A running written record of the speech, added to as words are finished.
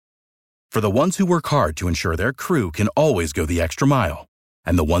For the ones who work hard to ensure their crew can always go the extra mile,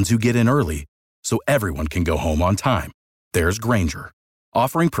 and the ones who get in early so everyone can go home on time, there's Grainger,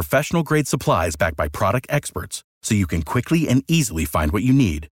 offering professional-grade supplies backed by product experts so you can quickly and easily find what you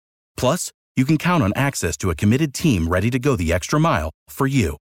need. Plus, you can count on access to a committed team ready to go the extra mile for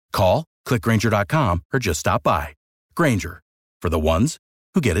you. Call, click Grainger.com, or just stop by. Grainger, for the ones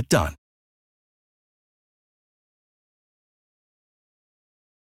who get it done.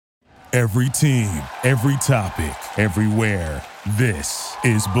 Every team, every topic, everywhere. This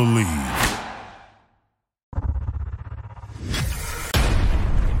is Believe.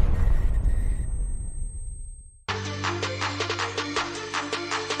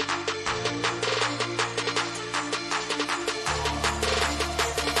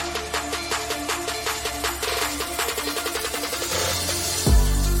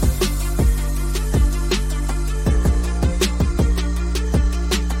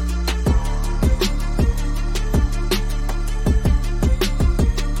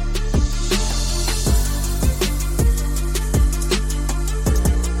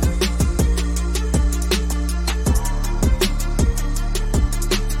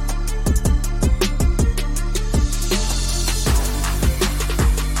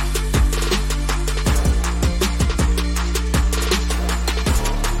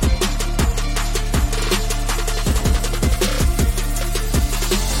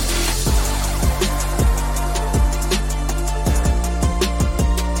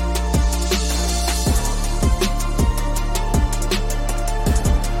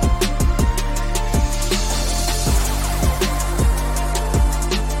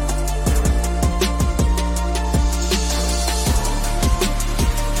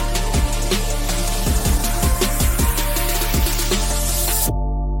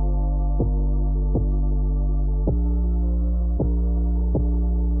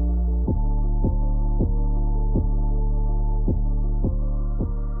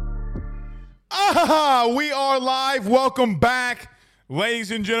 We are live. Welcome back,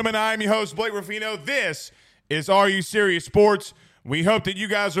 ladies and gentlemen. I'm your host, Blake Ruffino. This is Are You Serious Sports. We hope that you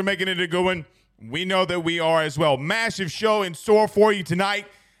guys are making it a good one. We know that we are as well. Massive show in store for you tonight.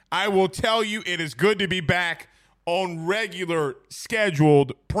 I will tell you, it is good to be back on regular,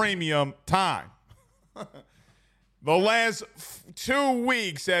 scheduled, premium time. The last 2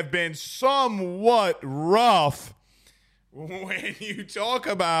 weeks have been somewhat rough when you talk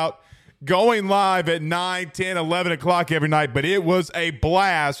about going live at 9, 10, 11 o'clock every night, but it was a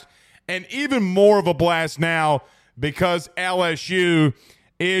blast, and even more of a blast now because LSU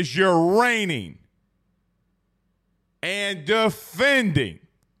is your reigning and defending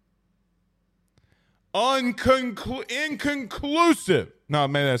inconclusive. No,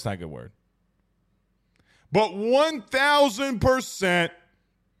 maybe that's not a good word. But 1,000%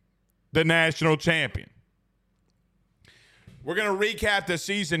 the national champion. We're going to recap the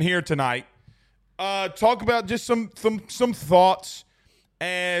season here tonight. Talk about just some thoughts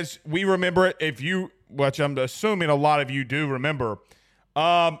as we remember it. If you, which I'm assuming a lot of you do remember,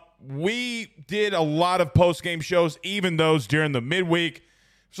 we did a lot of post-game shows, even those during the midweek. It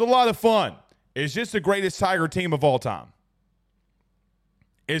was a lot of fun. Is this the greatest Tiger team of all time?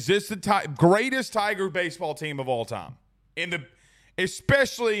 Is this the greatest Tiger baseball team of all time?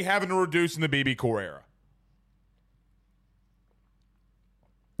 Especially having to reduce in the BB Core era.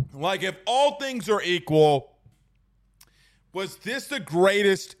 Like, if all things are equal, was this the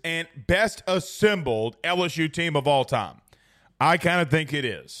greatest and best assembled LSU team of all time? I kind of think it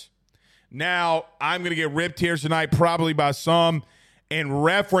is. Now, I'm going to get ripped here tonight probably by some in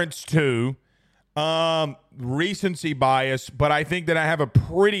reference to recency bias, but I think that I have a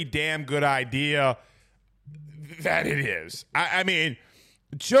pretty damn good idea that it is. I mean,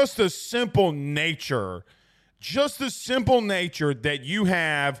 just the simple nature that you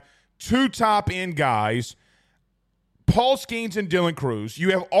have two top-end guys, Paul Skeens and Dylan Cruz. You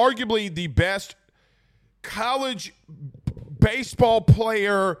have arguably the best college baseball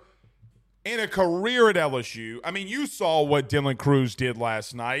player in a career at LSU. I mean, you saw what Dylan Cruz did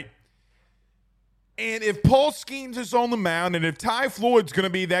last night. And if Paul Skeens is on the mound, and if Ty Floyd's going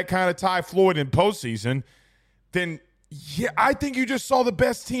to be that kind of Ty Floyd in postseason, then, yeah, I think you just saw the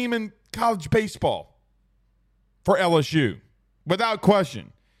best team in college baseball for LSU, without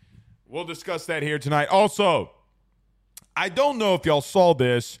question. We'll discuss that here tonight. Also, I don't know if y'all saw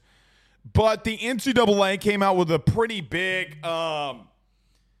this, but the NCAA came out with a pretty big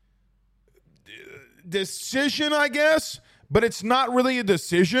decision, I guess, but it's not really a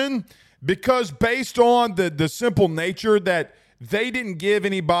decision because based on the simple nature that they didn't give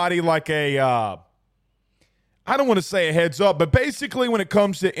anybody like a I don't want to say a heads up, but basically when it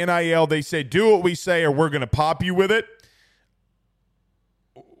comes to NIL, they say, do what we say or we're going to pop you with it.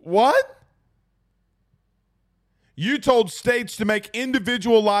 What? You told states to make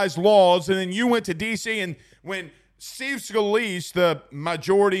individualized laws, and then you went to D.C., and when Steve Scalise, the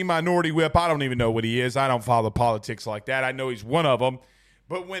minority whip, I don't even know what he is. I don't follow politics like that. I know he's one of them.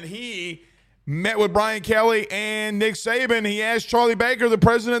 But when he met with Brian Kelly and Nick Saban, he asked Charlie Baker, the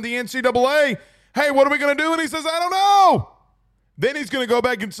president of the NCAA, hey, what are we going to do? And he says, I don't know. Then he's going to go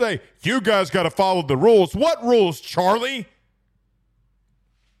back and say, you guys got to follow the rules. What rules, Charlie?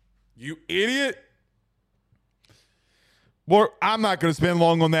 You idiot. Well, I'm not going to spend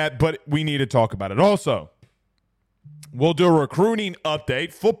long on that, but we need to talk about it. Also, we'll do a recruiting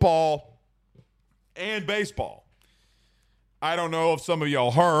update, football and baseball. I don't know if some of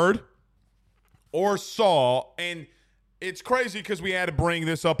y'all heard or saw, and it's crazy because we had to bring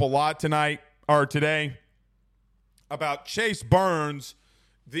this up a lot today about Chase Burns,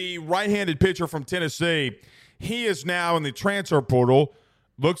 the right-handed pitcher from Tennessee. He is now in the transfer portal.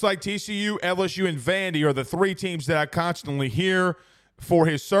 Looks like TCU, LSU, and Vandy are the three teams that I constantly hear for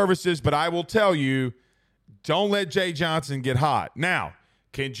his services, but I will tell you, don't let Jay Johnson get hot. Now,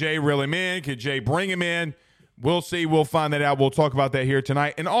 can Jay reel him in? Can Jay bring him in? We'll see. We'll find that out. We'll talk about that here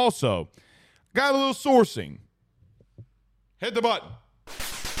tonight. And also, got a little sourcing. Hit the button.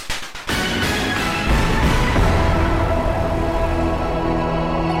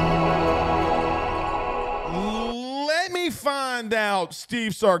 Let me find out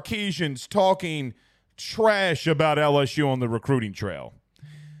Steve Sarkisian's talking trash about LSU on the recruiting trail.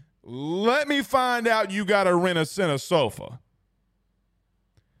 Let me find out you got to rent a sofa.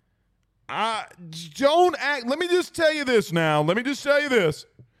 Don't act. Let me just tell you this now.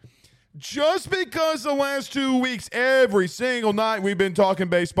 Just because the last 2 weeks, every single night we've been talking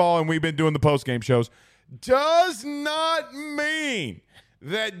baseball and we've been doing the postgame shows, does not mean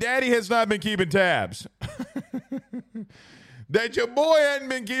that Daddy has not been keeping tabs. That your boy hadn't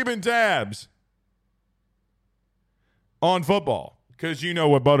been keeping tabs on football. Because you know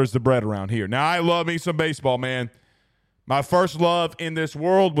what butters the bread around here. Now, I love me some baseball, man. My first love in this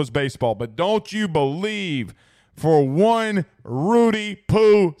world was baseball. But don't you believe for one Rudy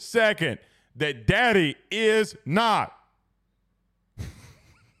Poo second that Daddy is not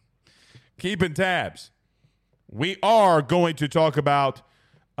keeping tabs. We are going to talk about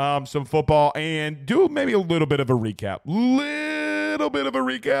some football and do maybe a little bit of a recap.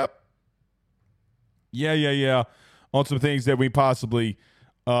 Yeah. On some things that we possibly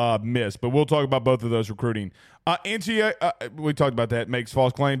missed. But we'll talk about both of those recruiting. NCAA, we talked about that, makes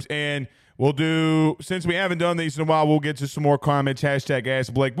false claims. And we'll do, since we haven't done these in a while, we'll get to some more comments. Hashtag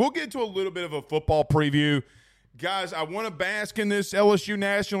Ask Blake. We'll get to a little bit of a football preview. Guys, I want to bask in this LSU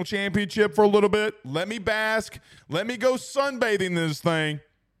National Championship for a little bit. Let me bask. Let me go sunbathing in this thing.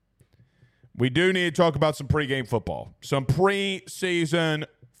 We do need to talk about some pregame football. Some preseason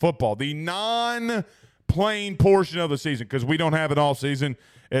football. The non-playing portion of the season, because we don't have it all season.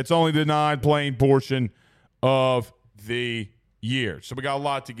 It's only the non-playing portion of the year. So we got a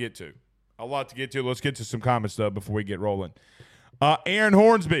lot to get to. Let's get to some comments, though, before we get rolling. Aaron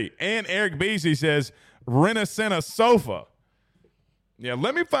Hornsby and Eric Beasley says, rent a sofa. Yeah,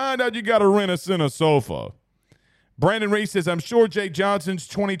 let me find out you got to rent a sofa. Brandon Reese says, I'm sure Jake Johnson's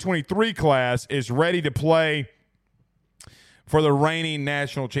 2023 class is ready to play for the reigning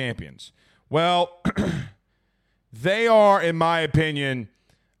national champions. Well, they are, in my opinion,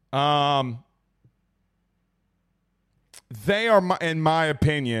 the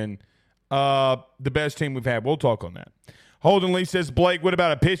best team we've had. We'll talk on that. Holden Lee says, Blake, what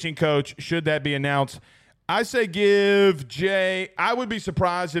about a pitching coach? Should that be announced? I say give Jay. I would be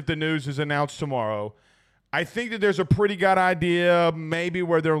surprised if the news is announced tomorrow. I think that there's a pretty good idea maybe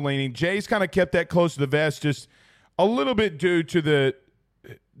where they're leaning. Jay's kind of kept that close to the vest just a little bit due to the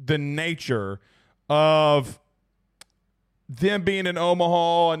nature of them being in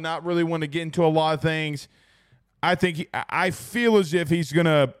Omaha and not really wanting to get into a lot of things. I feel as if he's going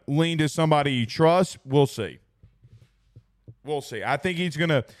to lean to somebody he trusts. We'll see. I think he's going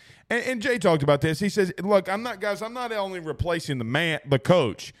to – and Jay talked about this. He says, look, I'm not only replacing the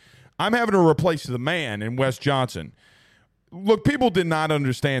coach. I'm having to replace the man in Wes Johnson. Look, people did not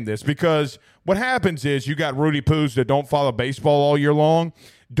understand this because what happens is you got Rudy Poos that don't follow baseball all year long,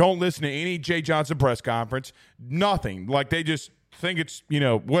 don't listen to any Jay Johnson press conference, nothing. Like they just think it's,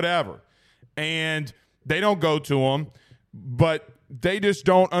 whatever. And they don't go to him, but they just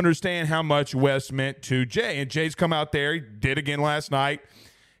don't understand how much Wes meant to Jay. And Jay's come out there. He did again last night.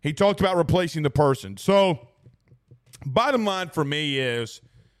 He talked about replacing the person. So bottom line for me is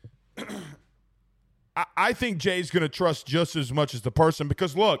I think Jay's going to trust just as much as the person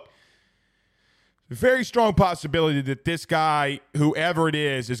because, look, very strong possibility that this guy, whoever it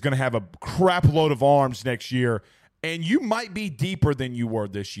is going to have a crap load of arms next year, and you might be deeper than you were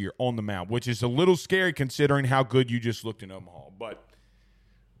this year on the mound, which is a little scary considering how good you just looked in Omaha. But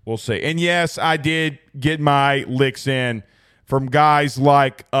we'll see. And, yes, I did get my licks in from guys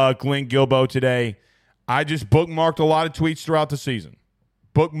like Glenn Guilbeau today. I just bookmarked a lot of tweets throughout the season.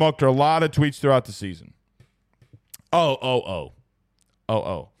 Oh.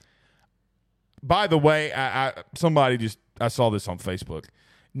 By the way, I saw this on Facebook.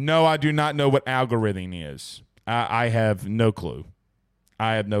 No, I do not know what algorithm is. I have no clue.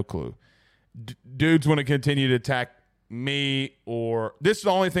 Dudes want to continue to attack me, or this is the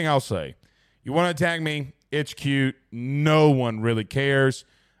only thing I'll say. You want to attack me? It's cute. No one really cares.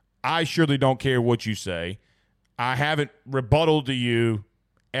 I surely don't care what you say. I haven't rebutted to you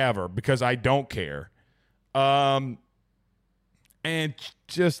ever because I don't care. And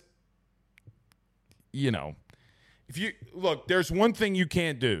just, if you look, there's one thing you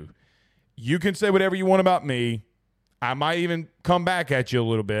can't do. You can say whatever you want about me. I might even come back at you a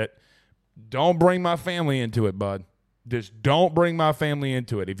little bit. Don't bring my family into it, bud. Just don't bring my family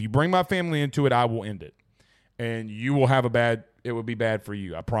into it. If you bring my family into it, I will end it. And you will have it would be bad for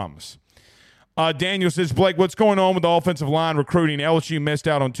you, I promise. Daniel says, Blake, what's going on with the offensive line recruiting? LSU missed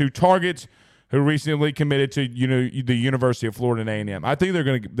out on 2 targets who recently committed to the University of Florida and A&M. I think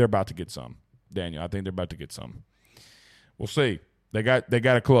they're about to get some, Daniel. I think they're about to get some. We'll see. They got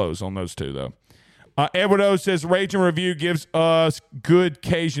to close on those 2, though. Edward O says, Rage and Review gives us good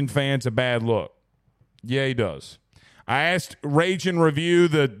Cajun fans a bad look. Yeah, he does. I asked Rage and Review,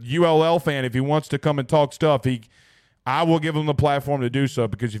 the ULL fan, if he wants to come and talk stuff. I will give him the platform to do so,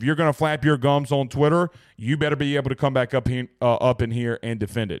 because if you're going to flap your gums on Twitter, you better be able to come back up in here and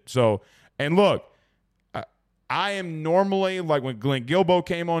defend it. So, and look, I am normally, like when Glenn Guilbeau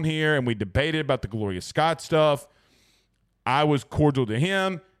came on here and we debated about the Gloria Scott stuff, I was cordial to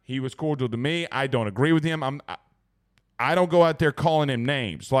him. He was cordial to me. I don't agree with him. I don't go out there calling him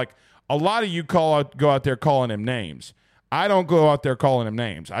names. Like a lot of you go out there calling him names. I don't go out there calling him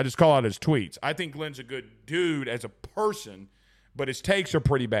names. I just call out his tweets. I think Glenn's a good dude as a person, but his takes are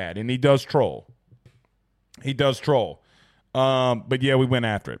pretty bad, and he does troll. But, yeah, we went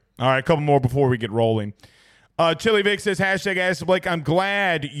after it. All right, a couple more before we get rolling. Chili Vic says, #Ask Blake, I'm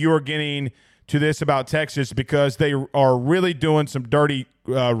glad you're getting to this about Texas because they are really doing some dirty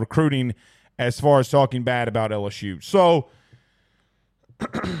recruiting as far as talking bad about LSU. So,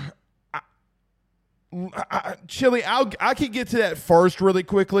 Chili, I can get to that first really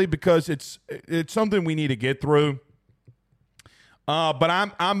quickly because it's something we need to get through. But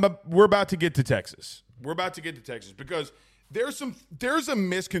we're about to get to Texas. We're about to get to Texas because there's a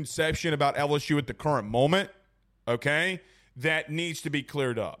misconception about LSU at the current moment, okay, that needs to be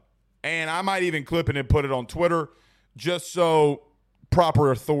cleared up. And I might even clip it and put it on Twitter just so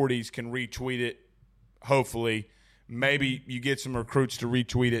proper authorities can retweet it, hopefully. Maybe you get some recruits to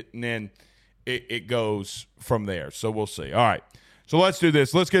retweet it, and then it goes from there. So we'll see. All right. So let's do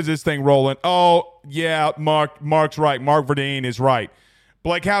this. Let's get this thing rolling. Oh, yeah, Mark's right. Mark Verdeen is right.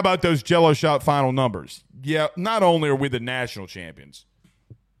 Blake, how about those Jello Shot final numbers? Yeah, not only are we the national champions,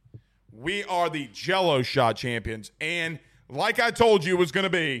 we are the Jello Shot champions. And like I told you it was going to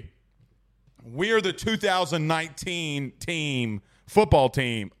be, we are the 2019 football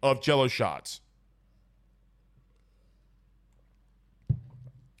team of Jello Shots.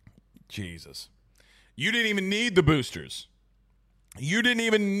 Jesus. You didn't even need the boosters. You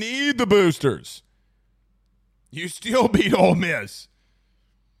still beat Ole Miss.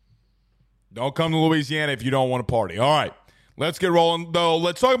 Don't come to Louisiana if you don't want to party. All right. Let's get rolling, though.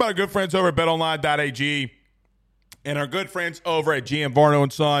 Let's talk about our good friends over at betonline.ag and our good friends over at GM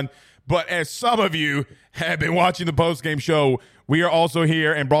Varno & Son. But as some of you have been watching the postgame show, we are also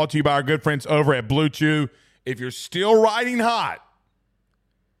here and brought to you by our good friends over at Blue Chew. If you're still riding hot,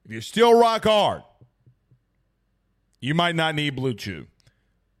 if you're still rock hard, you might not need Blue Chew.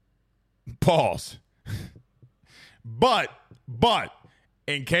 Pause. But,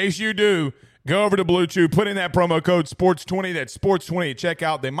 in case you do, go over to Blue Chew, put in that promo code SPORTS20, that's SPORTS20 at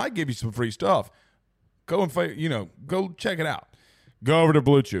checkout. They might give you some free stuff. Go check it out. Go over to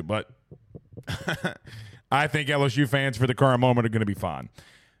Blue Chew. But I think LSU fans for the current moment are going to be fine.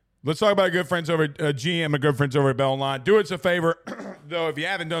 Let's talk about our good friends over at GM, our good friends over at BetOnline. Do us a favor, though, if you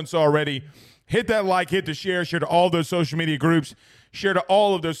haven't done so already, hit that like, hit the share to all those social media groups, share to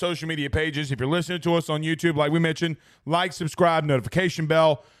all of those social media pages. If you're listening to us on YouTube, like we mentioned, like, subscribe, notification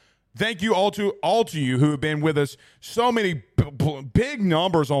bell. Thank you all to you who have been with us. So many big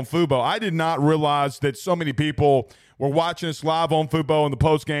numbers on Fubo. I did not realize that so many people were watching us live on Fubo in the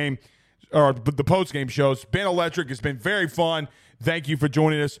postgame show. It's been electric. It's been very fun. Thank you for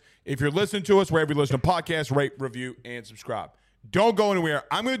joining us. If you're listening to us, wherever you listen to podcasts, rate, review, and subscribe. Don't go anywhere.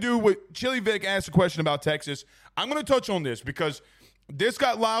 I'm going to do what Chili Vic asked a question about Texas. I'm going to touch on this because this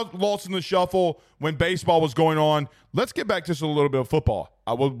got lost in the shuffle when baseball was going on. Let's get back to just a little bit of football.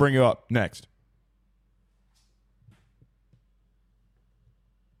 I will bring it up next.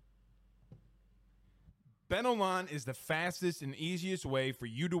 BetOnline is the fastest and easiest way for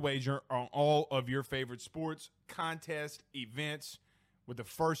you to wager on all of your favorite sports, contests, events with the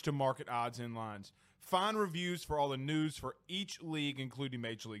first-to-market odds and lines. Find reviews for all the news for each league, including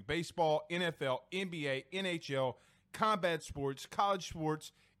Major League Baseball, NFL, NBA, NHL, combat sports, college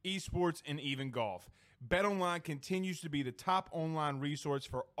sports, esports, and even golf. BetOnline continues to be the top online resource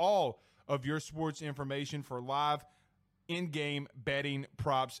for all of your sports information for live in-game betting,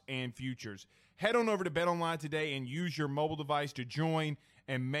 props, and futures. Head on over to BetOnline today and use your mobile device to join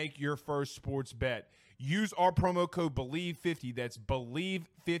and make your first sports bet. Use our promo code BELIEVE50, that's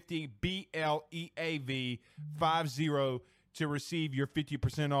BELIEVE50, BLEAV 50, to receive your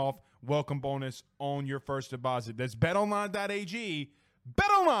 50% off welcome bonus on your first deposit. That's betonline.ag,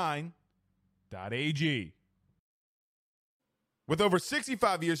 betonline.ag. With over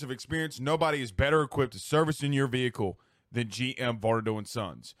 65 years of experience, nobody is better equipped to service in your vehicle than GM Vardo &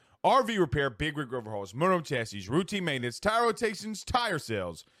 Sons. RV repair, big rig overhauls, motorhome chassis, routine maintenance, tire rotations, tire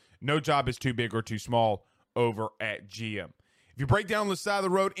sales. No job is too big or too small over at GM. If you break down the side of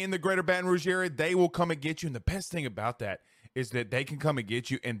the road in the greater Baton Rouge area, they will come and get you. And the best thing about that is that they can come and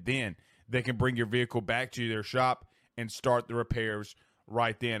get you, and then they can bring your vehicle back to their shop and start the repairs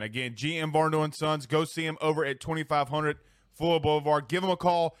right then. Again, GM Varno & Sons. Go see them over at 2500 Fuller Boulevard. Give them a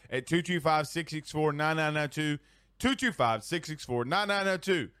call at 225-664-9992,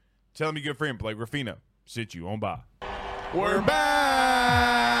 225-664-9992. Tell them your good friend Blake Ruffino sent you on by. We're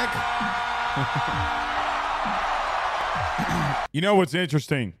back. You know what's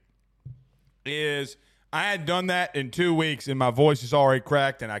interesting is I had done that in 2 weeks, and my voice is already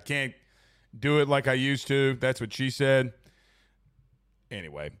cracked, and I can't do it like I used to. That's what she said.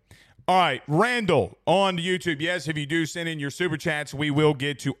 Anyway. All right, Randall on YouTube. Yes, if you do send in your Super Chats, we will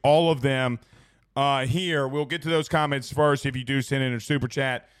get to all of them here. We'll get to those comments first if you do send in a Super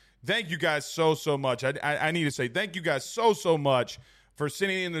Chat. Thank you guys so much. I need to say thank you guys so much for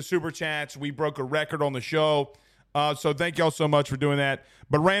sending in the Super Chats. We broke a record on the show. So thank y'all so much for doing that.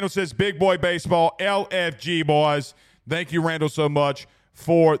 But Randall says, big boy baseball, LFG, boys. Thank you, Randall, so much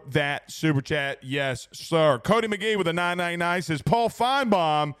for that Super Chat. Yes, sir. Cody McGee with a 999 says, Paul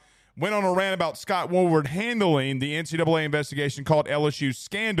Feinbaum went on a rant about Scott Woodward handling the NCAA investigation called LSU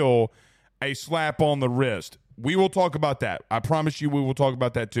scandal a slap on the wrist. We will talk about that. I promise you we will talk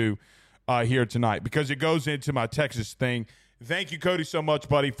about that too here tonight because it goes into my Texas thing. Thank you, Cody, so much,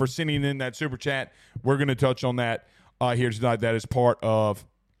 buddy, for sending in that Super Chat. We're going to touch on that here tonight. That is part of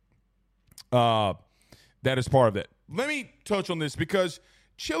it. Let me touch on this because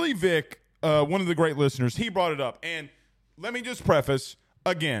Chili Vic, one of the great listeners, he brought it up. And let me just preface,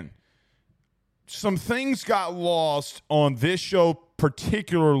 again, some things got lost on this show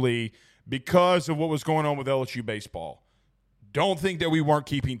particularly because of what was going on with LSU baseball. Don't think that we weren't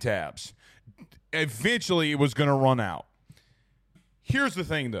keeping tabs. Eventually, it was going to run out. Here's the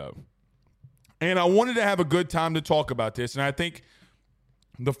thing, though, and I wanted to have a good time to talk about this, and I think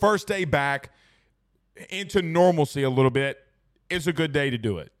the first day back into normalcy a little bit is a good day to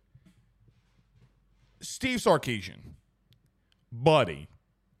do it. Steve Sarkisian, buddy,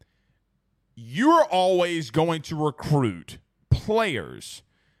 you're always going to recruit players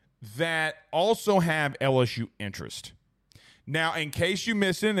that also have LSU interest. Now, in case you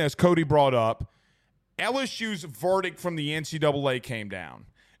missed it, as Cody brought up, LSU's verdict from the NCAA came down.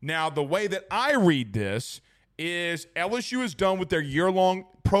 Now, the way that I read this is LSU is done with their year-long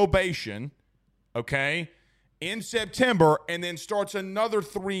probation, okay, in September, and then starts another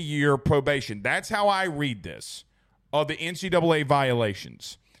 3-year probation. That's how I read this, of the NCAA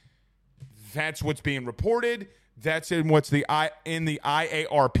violations. That's what's being reported. That's in what's in the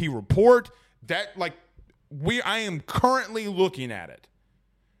IARP report. I am currently looking at it.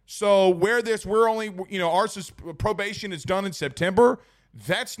 So we're only, our probation is done in September.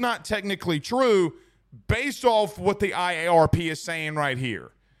 That's not technically true based off what the IARP is saying right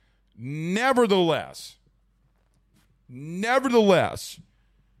here. Nevertheless,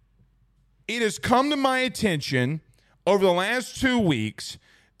 it has come to my attention over the last 2 weeks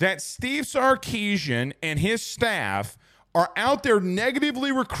that Steve Sarkisian and his staff are out there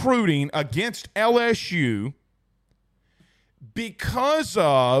negatively recruiting against LSU because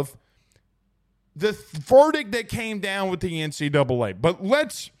of the verdict that came down with the NCAA. But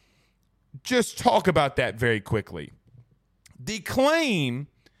let's just talk about that very quickly. The claim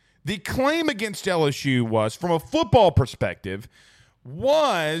against LSU was, from a football perspective,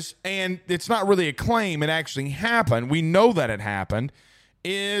 was, and it's not really a claim, it actually happened, we know that it happened,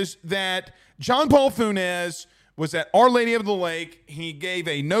 is that John Paul Funes was at Our Lady of the Lake. He gave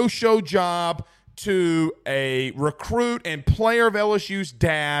a no-show job to a recruit and player of LSU's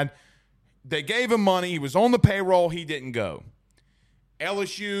dad. They gave him money. He was on the payroll. He didn't go.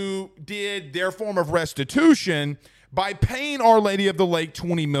 LSU did their form of restitution by paying Our Lady of the Lake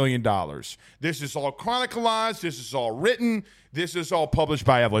 $20 million. This is all chronicalized. This is all written. This is all published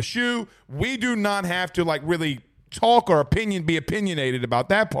by LSU. We do not have to really talk or be opinionated about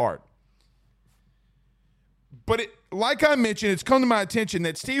that part. But like I mentioned, it's come to my attention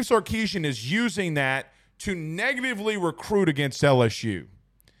that Steve Sarkisian is using that to negatively recruit against LSU.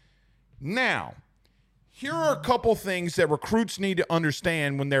 Now, here are a couple things that recruits need to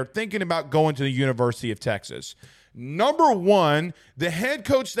understand when they're thinking about going to the University of Texas. Number one, the head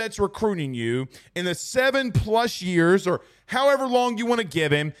coach that's recruiting you in the 7+ years or however long you want to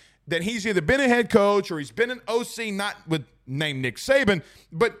give him, that he's either been a head coach or he's been an OC, not with name Nick Saban,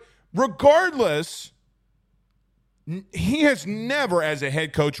 but regardless, he has never, as a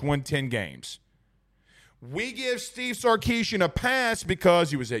head coach, won 10 games. We give Steve Sarkisian a pass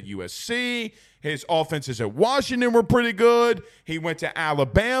because he was at USC. His offenses at Washington were pretty good. He went to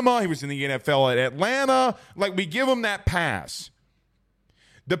Alabama. He was in the NFL at Atlanta. We give him that pass.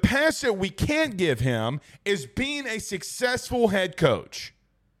 The pass that we can't give him is being a successful head coach.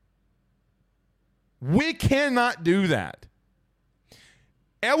 We cannot do that.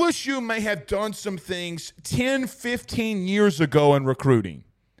 LSU may have done some things 10, 15 years ago in recruiting.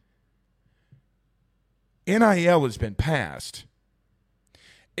 NIL has been passed.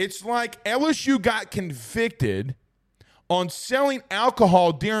 It's like LSU got convicted on selling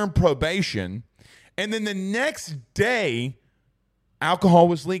alcohol during probation, and then the next day, alcohol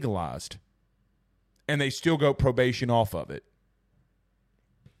was legalized, and they still got probation off of it.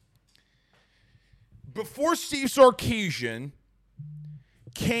 Before Steve Sarkisian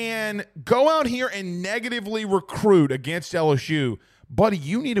can go out here and negatively recruit against LSU, buddy,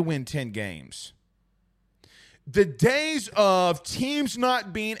 you need to win 10 games. The days of teams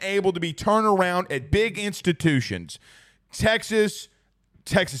not being able to be turned around at big institutions, Texas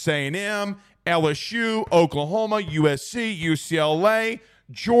A&M, LSU, Oklahoma, USC, UCLA,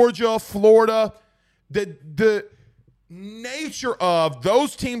 Georgia, Florida, the nature of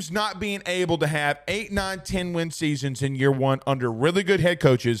those teams not being able to have 8, 9, 10 win seasons in year one under really good head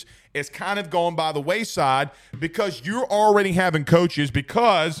coaches is kind of going by the wayside because you're already having coaches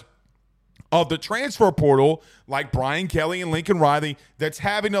because of the transfer portal like Brian Kelly and Lincoln Riley that's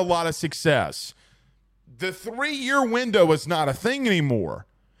having a lot of success. The 3-year window is not a thing anymore.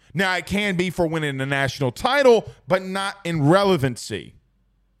 Now, it can be for winning a national title, but not in relevancy.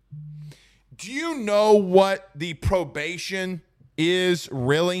 Do you know what the probation is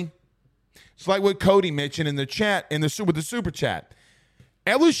really? It's like what Cody mentioned in the chat, with the super chat.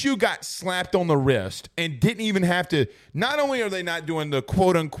 LSU got slapped on the wrist and didn't even have to. Not only are they not doing the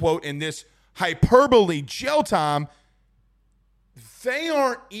quote unquote in this hyperbole jail time, they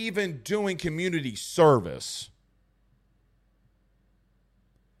aren't even doing community service.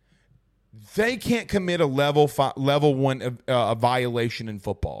 They can't commit a level 1 violation in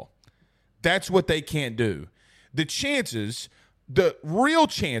football. That's what they can't do. The real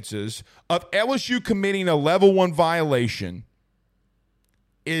chances of LSU committing a level 1 violation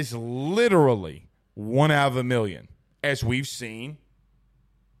is literally 1 out of a million, as we've seen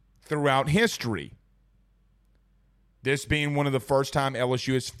throughout history. This being one of the first time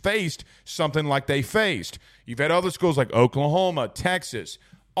LSU has faced something like they faced. You've had other schools like Oklahoma, Texas,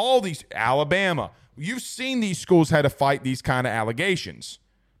 all these, Alabama. You've seen these schools had to fight these kind of allegations.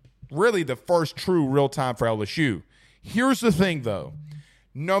 Really the first true real time for LSU. Here's the thing, though.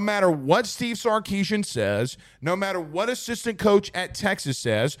 No matter what Steve Sarkisian says, no matter what assistant coach at Texas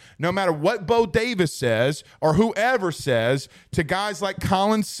says, no matter what Bo Davis says or whoever says to guys like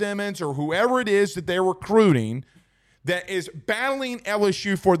Colin Simmons or whoever it is that they're recruiting that is battling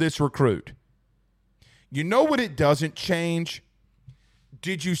LSU for this recruit, you know what it doesn't change?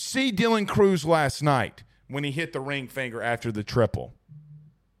 Did you see Dylan Cruz last night when he hit the ring finger after the triple?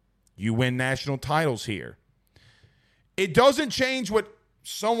 You win national titles here. It doesn't change what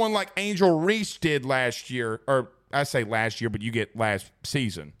someone like Angel Reese did last year, or I say last year, but you get last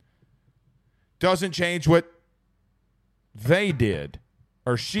season. Doesn't change what they did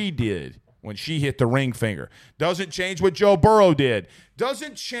or she did when she hit the ring finger. Doesn't change what Joe Burrow did.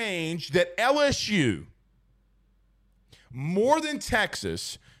 Doesn't change that LSU, more than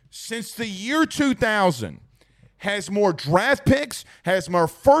Texas, since the year 2000, has more draft picks, has more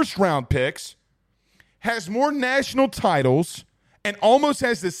first-round picks, has more national titles, and almost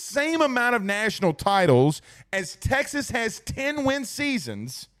has the same amount of national titles as Texas has 10-win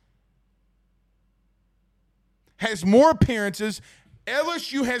seasons, has more appearances.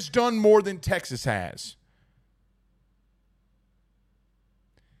 LSU has done more than Texas has.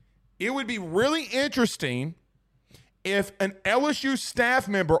 It would be really interesting if an LSU staff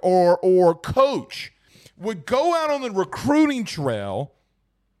member or coach would go out on the recruiting trail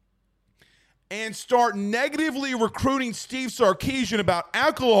and start negatively recruiting Steve Sarkisian about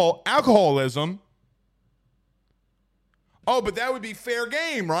alcoholism. Oh, but that would be fair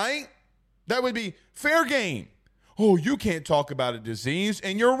game, right? That would be fair game. Oh, you can't talk about a disease,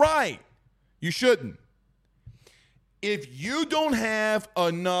 and you're right. You shouldn't. If you don't have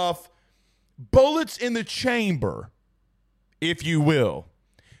enough bullets in the chamber, if you will,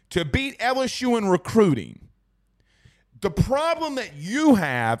 to beat LSU in recruiting, the problem that you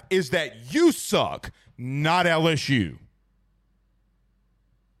have is that you suck, not LSU.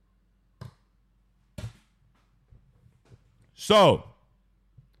 So,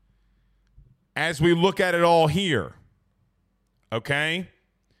 as we look at it all here, okay?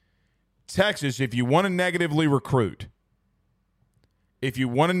 Texas, if you want to negatively recruit,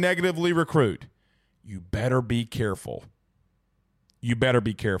 you better be careful. You better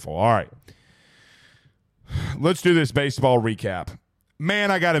be careful. All right. Let's do this baseball recap. Man,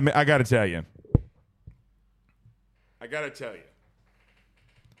 I gotta tell you.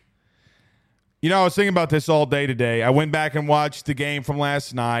 You know, I was thinking about this all day today. I went back and watched the game from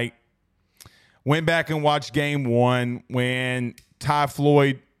last night. Went back and watched game one when Ty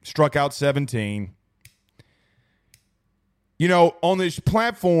Floyd struck out 17. You know, on this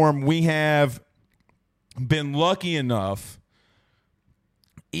platform, we have been lucky enough,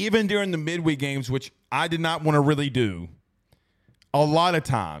 even during the midweek games, which I did not want to really do, a lot of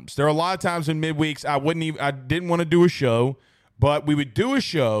times. There are a lot of times in midweeks I didn't want to do a show, but we would do a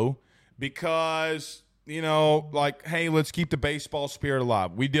show because, you know, like, hey, let's keep the baseball spirit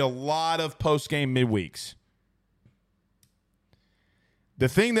alive. We did a lot of post-game midweeks. The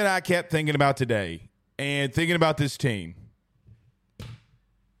thing that I kept thinking about today and thinking about this team,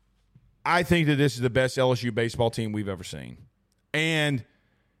 I think that this is the best LSU baseball team we've ever seen. And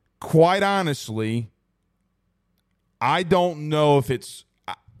quite honestly, I don't know if is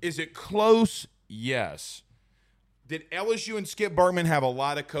it close? Yes. Did LSU and Skip Bertman have a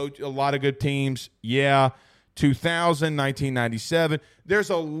lot of good teams? Yeah. 2000, 1997. There's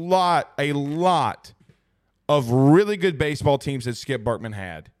a lot of really good baseball teams that Skip Bertman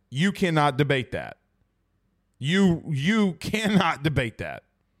had. You cannot debate that. You cannot debate that.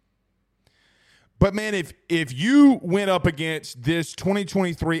 But, man, if you went up against this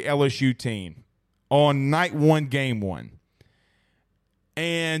 2023 LSU team on night one, game one,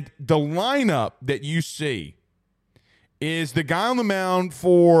 and the lineup that you see is the guy on the mound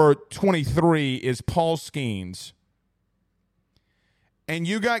for 23 is Paul Skeens. And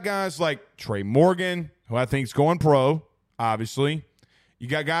you got guys like Trey Morgan, who I think is going pro, obviously. You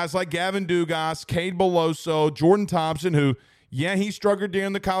got guys like Gavin Dugas, Cade Beloso, Jordan Thompson, who, yeah, he struggled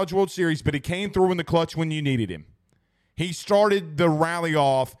during the College World Series, but he came through in the clutch when you needed him. He started the rally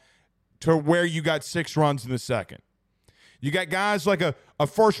off to where you got 6 runs in the second. You got guys like a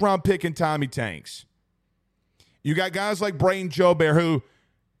first-round pick in Tommy Tanks. You got guys like Braden Jobert, who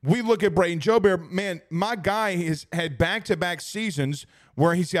we look at Braden Jobert, man, my guy has had back-to-back seasons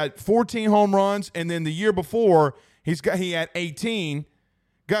where he's got 14 home runs, and then the year before he had 18.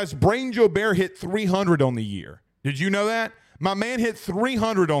 Guys, Braden Jobert hit 300 on the year. Did you know that? My man hit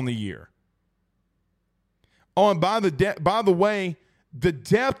 300 on the year. Oh, and by the way, the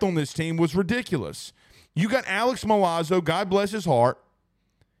depth on this team was ridiculous. You got Alex Milazzo, God bless his heart,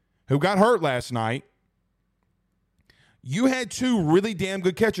 who got hurt last night. You had 2 really damn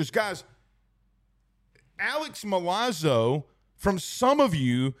good catchers. Guys, Alex Milazzo, from some of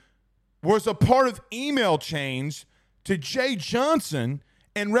you, was a part of email chains to Jay Johnson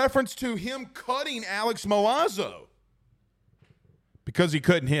in reference to him cutting Alex Milazzo because he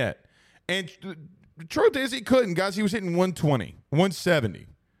couldn't hit. And the truth is he couldn't, guys. He was hitting 120, 170.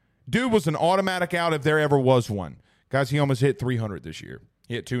 Dude was an automatic out if there ever was one. Guys, he almost hit 300 this year.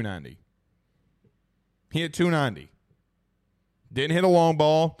 He hit 290. Didn't hit a long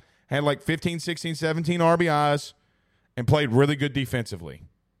ball. Had like 15, 16, 17 RBIs and played really good defensively.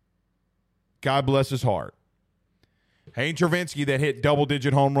 God bless his heart. Hayden Travinsky that hit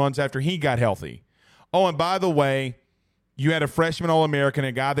double-digit home runs after he got healthy. Oh, and by the way, you had a freshman All-American,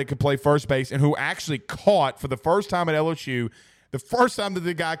 a guy that could play first base, and who actually caught for the first time at LSU. The first time that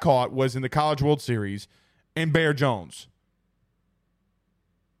the guy caught was in the College World Series, and Bear Jones.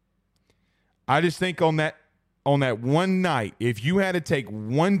 I just think on that one night, if you had to take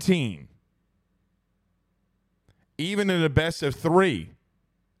one team, even in the best of three,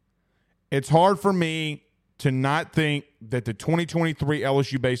 it's hard for me to not think that the 2023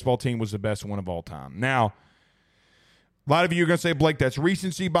 LSU baseball team was the best one of all time. Now, a lot of you are going to say, Blake, that's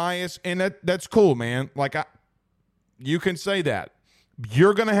recency bias, and that's cool, man. You can say that.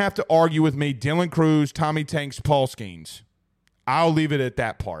 You're going to have to argue with me, Dylan Cruz, Tommy Tanks, Paul Skeens. I'll leave it at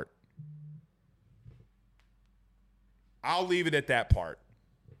that part.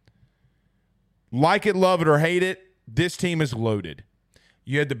 Like it, love it, or hate it, this team is loaded.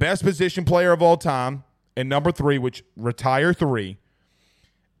 You had the best position player of all time at number 3, which retire 3.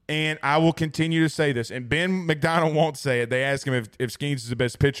 And I will continue to say this. And Ben McDonald won't say it. They ask him if Skeens is the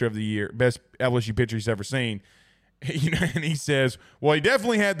best pitcher of the year, best LSU pitcher he's ever seen. And he says, well, he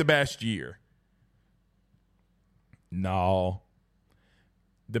definitely had the best year. No.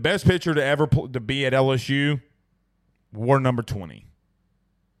 The best pitcher to ever to be at LSU wore number 20.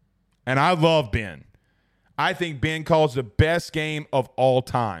 And I love Ben. I think Ben calls the best game of all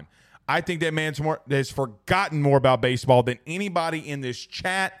time. I think that man has forgotten more about baseball than anybody in this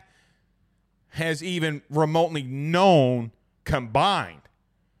chat has even remotely known combined.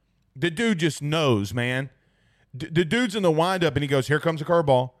 The dude just knows, man. The dude's in the windup, and he goes, here comes a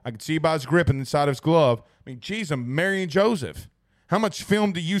curveball. I can see by his grip and inside of his glove. I mean, geez, I'm Marion Joseph. How much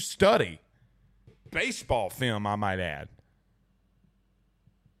film do you study? Baseball film, I might add.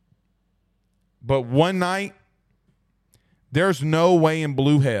 But one night, there's no way in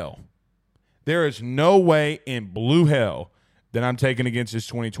blue hell. There is no way in blue hell that I'm taking against this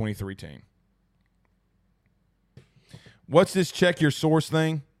 2023 team. What's this check your source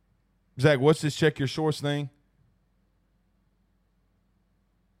thing? Zach, what's this check your source thing?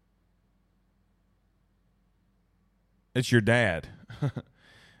 It's your dad.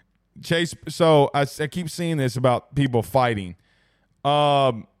 Chase, so I keep seeing this about people fighting.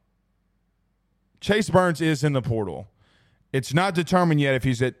 Chase Burns is in the portal. It's not determined yet if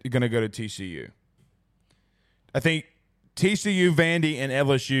he's going to go to TCU. I think TCU, Vandy, and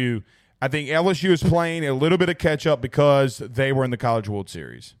LSU, I think LSU is playing a little bit of catch-up because they were in the College World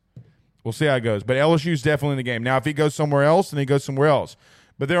Series. We'll see how it goes. But LSU is definitely in the game. Now, if he goes somewhere else, then he goes somewhere else.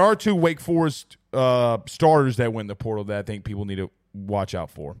 But there are 2 Wake Forest starters that win the portal that I think people need to watch out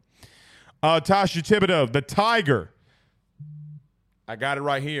for. Tasha Thibodeau, the Tiger. I got it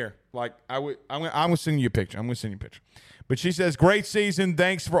right here. I'm going to send you a picture. But she says, great season.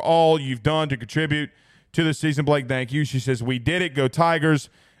 Thanks for all you've done to contribute to the season, Blake. Thank you. She says, we did it. Go Tigers.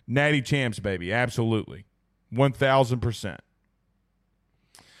 Natty champs, baby. Absolutely. 1,000%.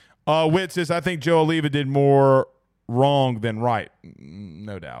 Witt says, I think Joe Oliva did more wrong than right.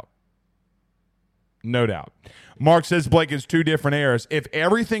 No doubt. Mark says, Blake, it's 2 different eras. If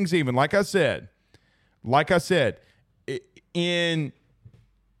everything's even, like I said,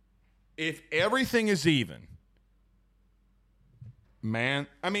 if everything is even, man,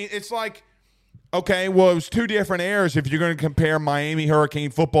 I mean, it's like, okay, well, it was 2 different eras if you're going to compare Miami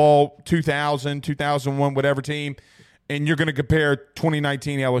Hurricane football 2000, 2001, whatever team, and you're going to compare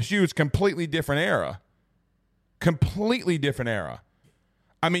 2019 LSU. It's completely different era.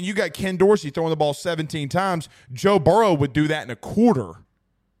 I mean, you got Ken Dorsey throwing the ball 17 times. Joe Burrow would do that in a quarter.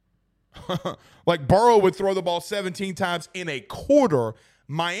 Like, Burrow would throw the ball 17 times in a quarter.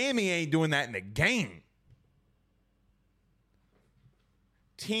 Miami ain't doing that in a game.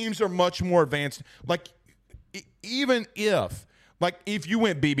 Teams are much more advanced. Like, even if you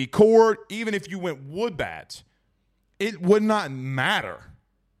went BB Court, even if you went wood bats, it would not matter.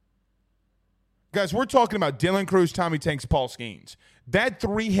 Guys, we're talking about Dylan Cruz, Tommy Tanks, Paul Skeens. That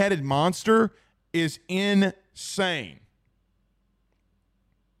 3-headed monster is insane.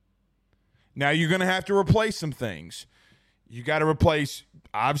 Now you're going to have to replace some things. You got to replace,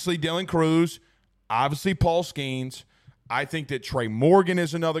 obviously, Dylan Cruz, obviously Paul Skeens. I think that Trey Morgan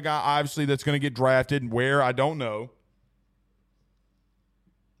is another guy, obviously, that's going to get drafted. Where, I don't know.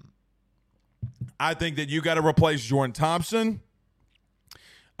 I think that you got to replace Jordan Thompson.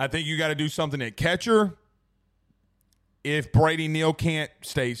 I think you got to do something at catcher. If Brady Neal can't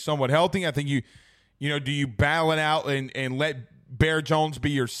stay somewhat healthy, I think do you battle it out and let Bear Jones be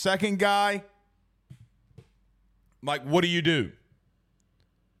your second guy? Like, what do you do?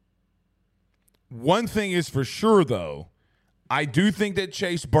 One thing is for sure, though. I do think that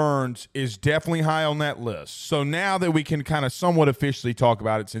Chase Burns is definitely high on that list. So now that we can kind of somewhat officially talk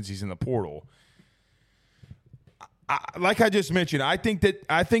about it since he's in the portal, like I just mentioned, I think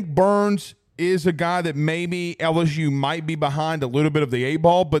Burns is a guy that maybe LSU might be behind a little bit of the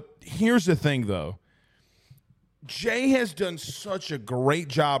A-ball. But here's the thing, though. Jay has done such a great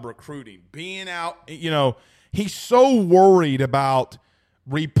job recruiting, being out. He's so worried about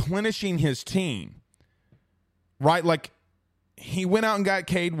replenishing his team, right? Like, he went out and got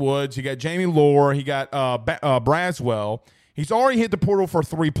Cade Woods. He got Jamie Lohr. He got Braswell. He's already hit the portal for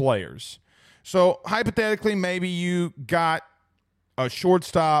 3 players. So, hypothetically, maybe you got a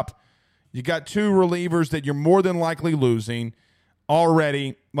shortstop. You got 2 relievers that you're more than likely losing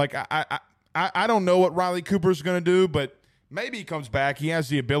already. Like, I don't know what Riley Cooper's going to do, but maybe he comes back. He has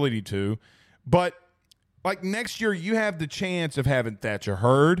the ability to. But, like, next year, you have the chance of having Thatcher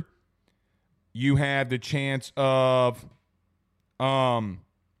Hurd. You have the chance of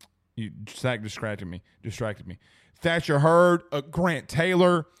Zach distracted me. Thatcher Hurd, Grant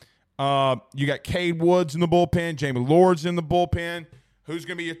Taylor. You got Cade Woods in the bullpen. Jamie Lohr's in the bullpen. Who's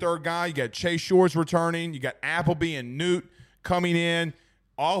going to be your third guy? You got Chase Shores returning. You got Appleby and Newt coming in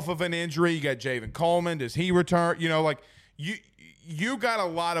off of an injury. You got Javen Coleman. Does he return? You got a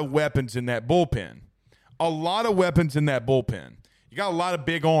lot of weapons in that bullpen. You got a lot of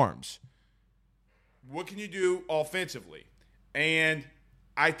big arms. What can you do offensively? And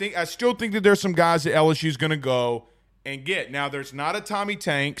I still think that there's some guys that LSU is going to go and get. Now, there's not a Tommy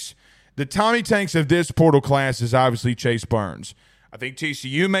Tanks. The Tommy Tanks of this portal class is obviously Chase Burns. I think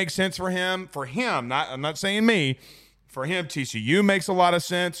TCU makes sense for him. I'm not saying me. For him, TCU makes a lot of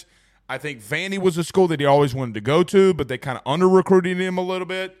sense. I think Vandy was a school that he always wanted to go to, but they kind of under-recruited him a little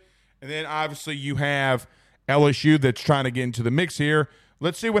bit. And then, obviously, you have LSU that's trying to get into the mix here.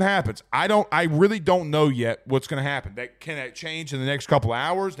 Let's see what happens. I really don't know yet what's going to happen. Can that change in the next couple of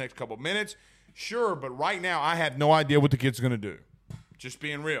hours, next couple of minutes? Sure, but right now I have no idea what the kid's going to do. Just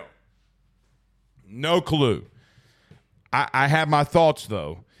being real. No clue. I have my thoughts,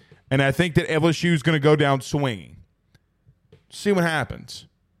 though, and I think that LSU is going to go down swinging. See what happens.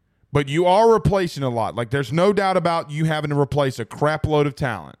 But you are replacing a lot. Like, there's no doubt about you having to replace a crap load of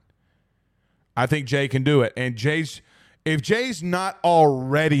talent. I think Jay can do it. And if Jay's not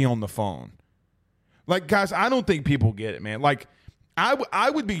already on the phone, like, guys, I don't think people get it, man. Like, I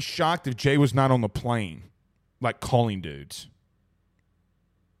would be shocked if Jay was not on the plane, like, calling dudes.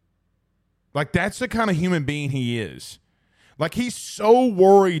 Like, that's the kind of human being he is. Like, he's so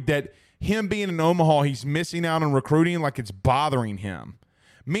worried that him being in Omaha, he's missing out on recruiting, like it's bothering him.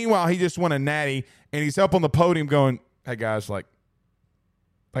 Meanwhile, he just won a Natty, and he's up on the podium going, hey, guys, like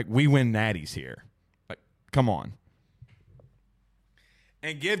we win Natties here. Like, come on.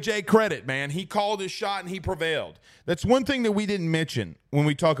 And give Jay credit, man. He called his shot, and he prevailed. That's one thing that we didn't mention when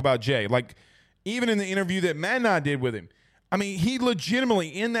we talk about Jay. Like, even in the interview that Matt and I did with him, I mean, he legitimately,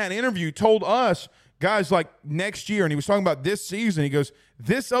 in that interview, told us, guys, like, next year, and he was talking about this season, he goes,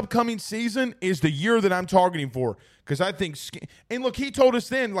 this upcoming season is the year that I'm targeting for, because I think – and, look, he told us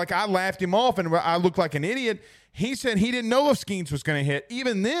then, like, I laughed him off, and I looked like an idiot. He said he didn't know if Skeens was going to hit.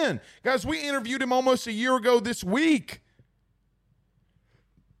 Even then, guys, we interviewed him almost a year ago this week.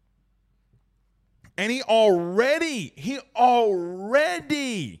 And he already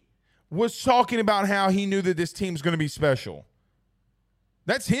was talking about how he knew that this team's going to be special.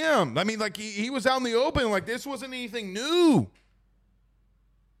 That's him. I mean, like, he was out in the open. Like, this wasn't anything new.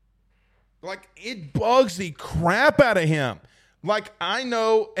 Like, it bugs the crap out of him. Like, I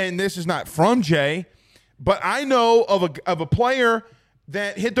know, and this is not from Jay, but I know of a player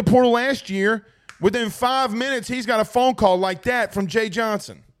that hit the portal last year. Within 5 minutes, he's got a phone call like that from Jay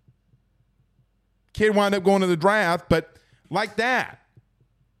Johnson. Kid wound up going to the draft, but like that.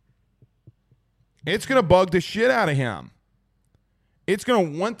 It's going to bug the shit out of him. It's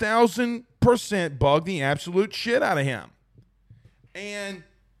going to 1,000% bug the absolute shit out of him. And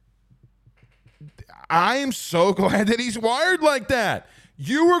I am so glad that he's wired like that.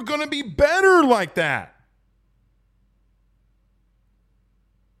 You are going to be better like that.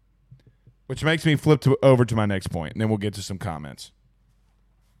 Which makes me flip over to my next point, and then we'll get to some comments.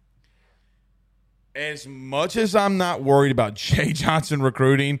 As much as I'm not worried about Jay Johnson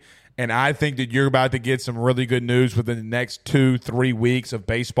recruiting, and I think that you're about to get some really good news within the next 2-3 weeks of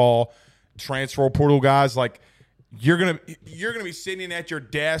baseball transfer portal guys, like you're gonna be sitting at your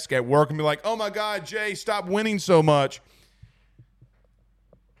desk at work and be like, oh my God, Jay, stop winning so much.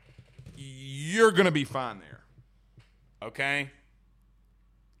 You're gonna be fine there. Okay?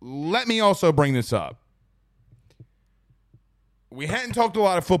 Let me also bring this up. We hadn't talked a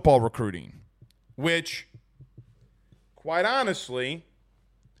lot of football recruiting, which, quite honestly,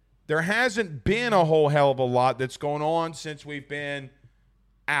 there hasn't been a whole hell of a lot that's going on since we've been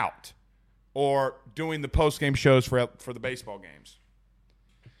out or doing the post-game shows for the baseball games.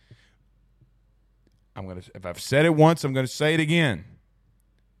 If I've said it once, I'm going to say it again.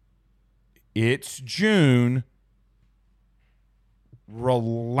 It's June.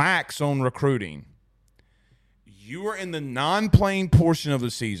 Relax on recruiting. You are in the non-playing portion of the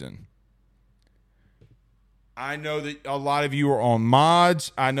season. I know that a lot of you are on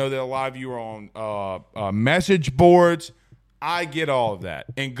mods. I know that a lot of you are on message boards. I get all of that.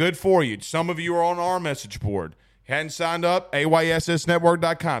 And good for you. Some of you are on our message board. Hadn't signed up,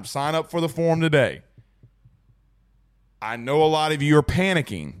 ayssnetwork.com. Sign up for the forum today. I know a lot of you are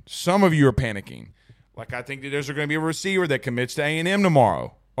panicking. Some of you are panicking. Like, I think that there's going to be a receiver that commits to A&M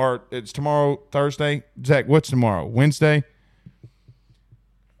tomorrow. Or it's tomorrow, Thursday. Zach, what's tomorrow? Wednesday?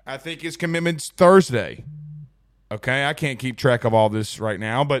 I think his commitment's Thursday. Okay, I can't keep track of all this right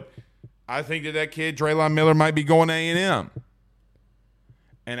now, but I think that kid, Draylon Miller, might be going to A&M.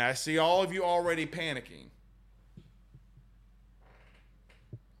 And I see all of you already panicking.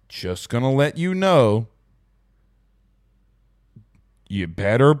 Just going to let you know, you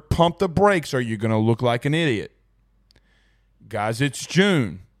better pump the brakes or you're going to look like an idiot. Guys, it's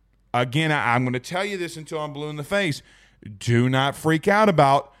June. Again, I'm going to tell you this until I'm blue in the face. Do not freak out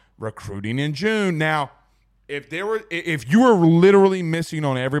about recruiting in June. Now, if you were literally missing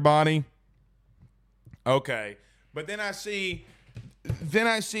on everybody, okay. But then I see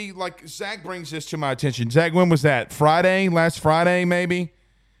like Zach brings this to my attention. Zach, when was that? Last Friday maybe?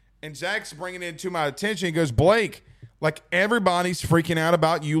 And Zach's bringing it to my attention. He goes, Blake, like everybody's freaking out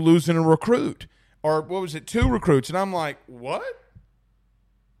about you losing a recruit. Or what was it, 2 recruits? And I'm like, what?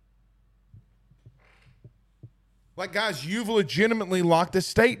 Like, guys, you've legitimately locked the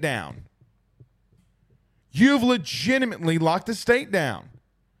state down. You've legitimately locked the state down.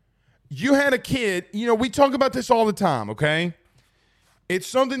 You had a kid, we talk about this all the time, okay? It's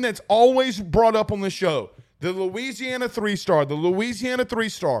something that's always brought up on the show. The Louisiana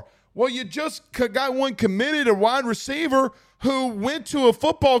 3-star. Well, you just got one committed, a wide receiver who went to a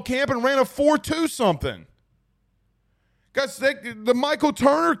football camp and ran a 4.2 something. Guys, the Michael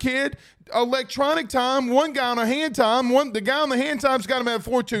Turner kid, electronic time, one guy on a hand time, the guy on the hand time's got him at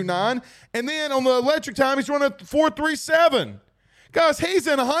 4.29, and then on the electric time, he's running a 4.37. Guys, he's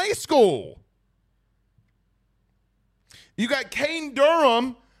in high school. You got Caden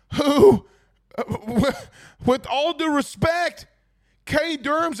Durham, who, with all due respect, Caden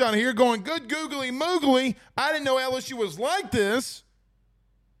Durham's out here going, good googly moogly. I didn't know LSU was like this.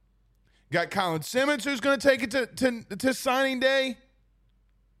 Got Colin Simmons, who's going to take it to signing day.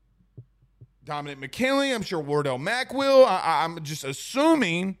 Dominic McKinley, I'm sure Wardell Mack will. I'm just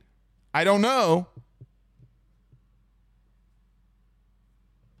assuming. I don't know.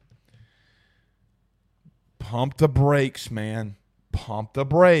 Pump the brakes, man. Pump the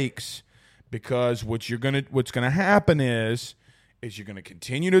brakes. Because what's gonna happen is you're going to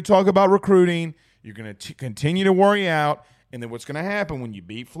continue to talk about recruiting. You're going to continue to worry out. And then what's going to happen when you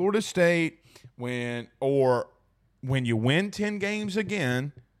beat Florida State, when you win 10 games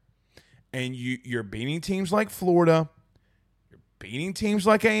again, and you're beating teams like Florida, you're beating teams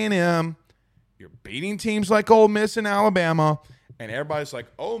like A&M, you're beating teams like Ole Miss and Alabama, and everybody's like,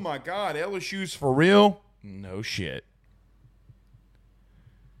 oh, my God, LSU's for real? No shit.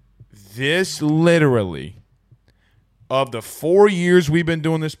 This literally, of the 4 years we've been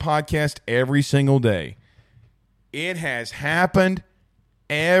doing this podcast every single day, it has happened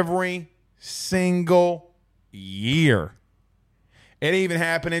every single year. It even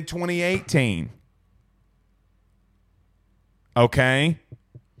happened in 2018. Okay?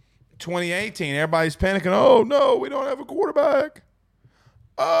 2018, everybody's panicking. Oh, no, we don't have a quarterback.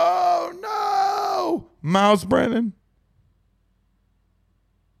 Oh, no. Miles Brennan.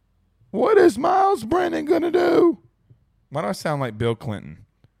 What is Miles Brennan going to do? Why do I sound like Bill Clinton?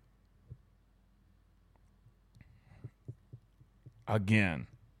 Again,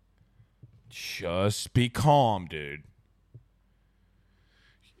 just be calm, dude.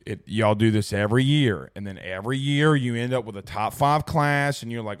 Y'all do this every year, and then every year you end up with a top 5 class,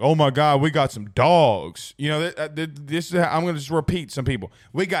 and you're like, oh, my God, we got some dogs. This is how, I'm going to just repeat some people.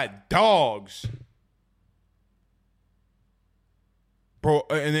 We got dogs. Bro,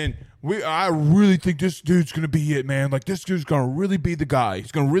 and then I really think this dude's going to be it, man. Like, this dude's going to really be the guy.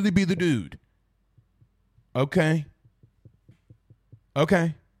 He's going to really be the dude. Okay.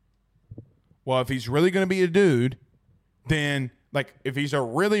 Well, if he's really going to be a dude, then, like, if he's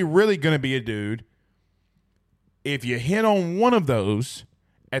really, really going to be a dude, if you hit on one of those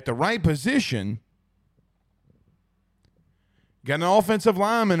at the right position, You got an offensive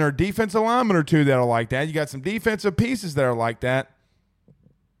lineman or defensive lineman or two that are like that. You got some defensive pieces that are like that.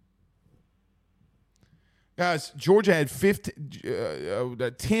 Guys, Georgia had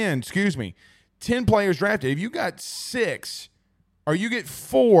 10 players drafted. If you got 6 or you get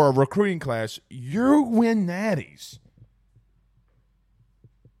 4 recruiting class, you win natties.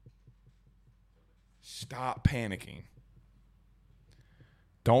 Stop panicking.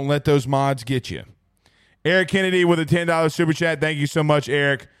 Don't let those mods get you. Eric Kennedy with a $10 super chat. Thank you so much,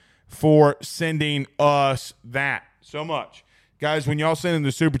 Eric, for sending us that so much. Guys, when y'all send in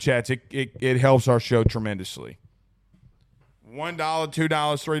the super chats, it helps our show tremendously. $1, $2,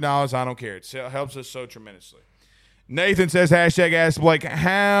 $3, I don't care. It helps us so tremendously. Nathan says, hashtag Ask Blake,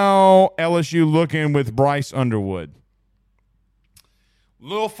 how LSU looking with Bryce Underwood? A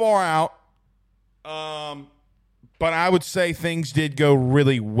little far out, but I would say things did go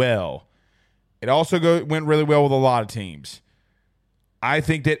really well. It also went really well with a lot of teams. I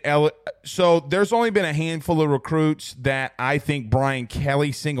think that so there's only been a handful of recruits that I think Brian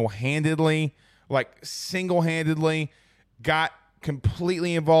Kelly single-handedly got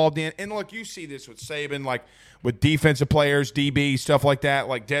completely involved in. And look, you see this with Saban, like with defensive players, DB, stuff like that.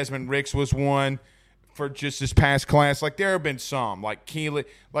 Like Desmond Ricks was one for just this past class. Like there have been some, like Keeley,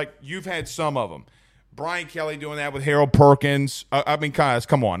 like you've had some of them. Brian Kelly doing that with Harold Perkins. I mean, guys,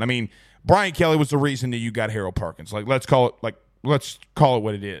 come on. I mean, Brian Kelly was the reason that you got Harold Perkins. Like, let's call it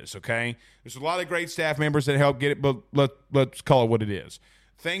what it is, okay? There's a lot of great staff members that help get it, but let's call it what it is.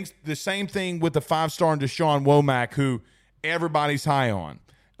 The same thing with the 5-star Deshaun Womack, who everybody's high on.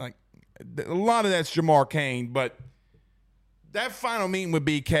 Like, a lot of that's Jamar Cain, but that final meeting with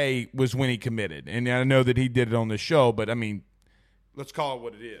BK was when he committed. And I know that he did it on the show, but, I mean, let's call it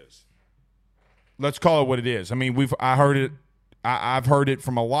what it is. Let's call it what it is. I mean, I've heard it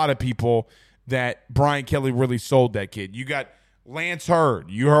from a lot of people that Brian Kelly really sold that kid. You got Lance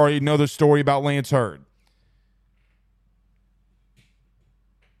Hurd. You already know the story about Lance Hurd.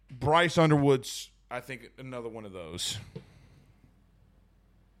 Bryce Underwood's, I think, another one of those.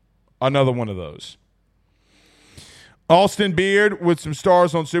 Austin Beard with some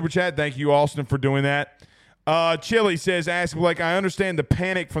stars on Super Chat. Thank you, Austin, for doing that. Chili says, ask Blake, I understand the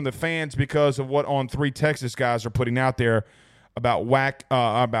panic from the fans because of what On 3 Texas guys are putting out there about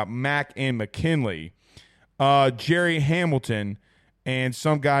Mac and McKinley. Jerry Hamilton and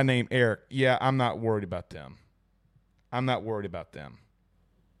some guy named Eric. Yeah, I'm not worried about them.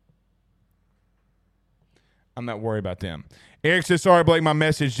 Eric says, sorry, Blake, my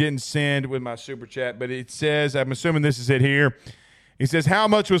message didn't send with my Super Chat, but it says, I'm assuming this is it here. He says, how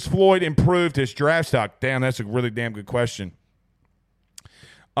much was Floyd improved his draft stock? Damn, that's a really damn good question.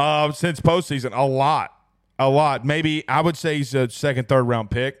 Since postseason, a lot. Maybe I would say he's a second, third round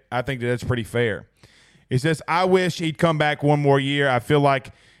pick. I think that's pretty fair. He says, I wish he'd come back one more year. I feel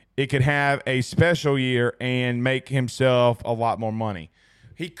like it could have a special year and make himself a lot more money.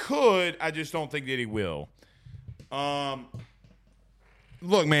 He could. I just don't think that he will.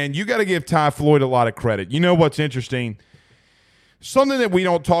 Look, man, you got to give Ty Floyd a lot of credit. You know what's interesting? Something that we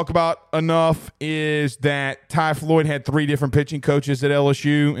don't talk about enough is that Ty Floyd had 3 different pitching coaches at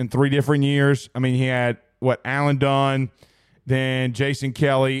LSU in 3 different years. I mean, he had, Alan Dunn, then Jason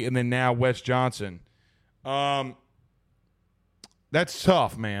Kelly, and then now Wes Johnson. That's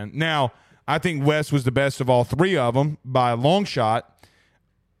tough, man. Now, I think Wes was the best of all 3 of them by a long shot,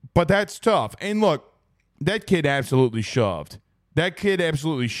 but that's tough. And look, that kid absolutely shoved.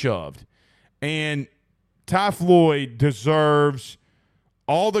 And Ty Floyd deserves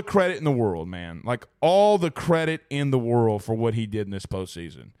all the credit in the world, man. Like, all the credit in the world for what he did in this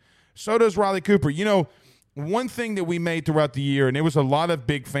postseason. So does Riley Cooper. You know, one thing that we made throughout the year, and it was a lot of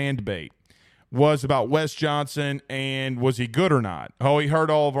big fan debate, was about Wes Johnson and was he good or not? Oh, he hurt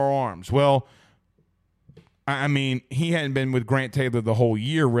all of our arms. Well, I mean, he hadn't been with Grant Taylor the whole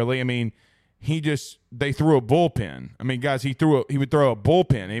year, really. I mean, they threw a bullpen. I mean, guys, he would throw a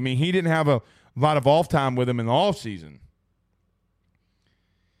bullpen. I mean, he didn't have a lot of off time with him in the offseason.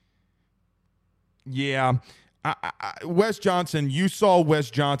 Yeah. Wes Johnson, you saw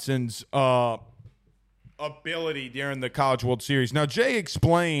Wes Johnson's ability during the College World Series. Now, Jay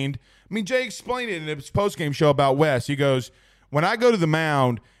explained it in his postgame show about Wes. He goes, when I go to the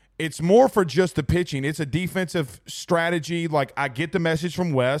mound, it's more for just the pitching. It's a defensive strategy. Like, I get the message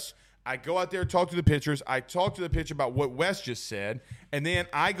from Wes. I go out there, talk to the pitchers. I talk to the pitcher about what Wes just said, and then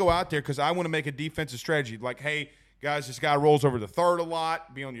I go out there because I want to make a defensive strategy. Like, hey, guys, this guy rolls over to third a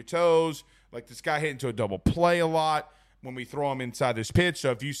lot. Be on your toes. Like, this guy hit into a double play a lot when we throw him inside this pitch.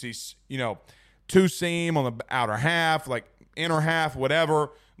 So if you see, two seam on the outer half, like inner half, whatever,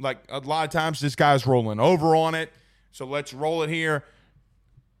 like a lot of times this guy's rolling over on it. So let's roll it here.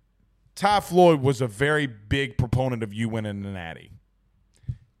 Ty Floyd was a very big proponent of you winning the Natty.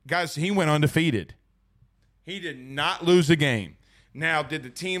 Guys, he went undefeated. He did not lose a game. Now, did the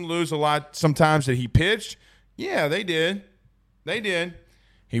team lose a lot sometimes that he pitched? Yeah, they did. They did.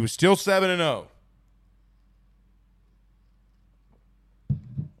 He was still 7-0.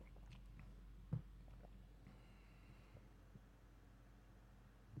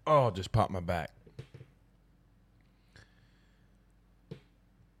 Oh, just popped my back.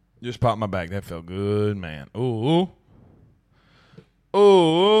 Just popped my back. That felt good, man. Ooh.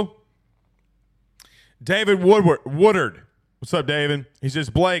 Ooh. David Woodard. What's up, David? He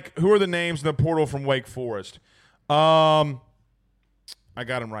says, Blake, who are the names in the portal from Wake Forest? I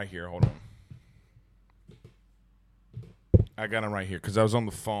got him right here. Hold on. I got him right here because I was on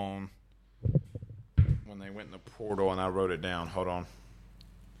the phone when they went in the portal and I wrote it down. Hold on.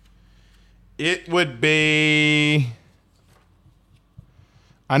 It would be...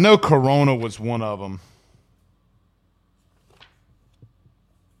 I know Corona was one of them.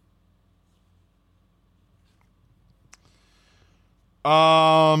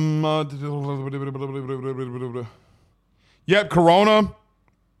 Yep, Corona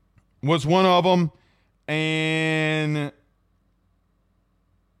was one of them, and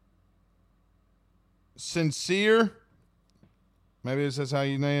Sincere. Maybe this is how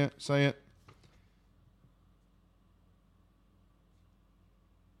you say it.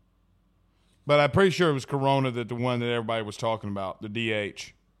 But I'm pretty sure it was Corona that the one that everybody was talking about, the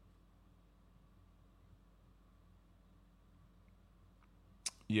DH.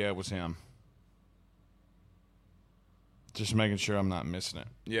 Yeah, it was him. Just making sure I'm not missing it.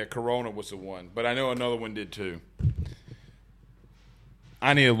 Yeah, Corona was the one, but I know another one did too.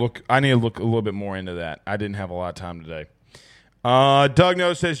 I need to look a little bit more into that. I didn't have a lot of time today. Doug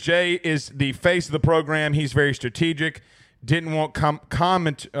Note says Jay is the face of the program. He's very strategic. Didn't want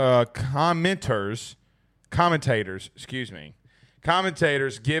commentators, giving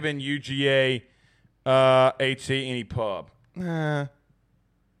UGA HC any pub.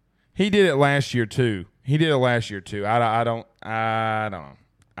 He did it last year too. I don't know.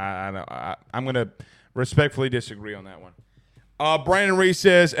 I'm going to respectfully disagree on that one. Brandon Reese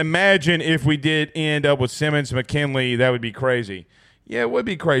says, imagine if we did end up with Simmons, McKinley. That would be crazy. Yeah, it would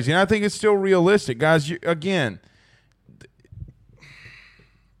be crazy. And I think it's still realistic. Guys, again,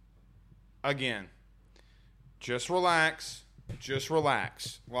 just relax.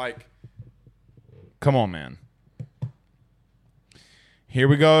 Like, come on, man. Here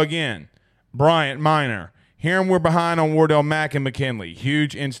we go again. Bryant Minor. Hearing we're behind on Wardell Mack and McKinley.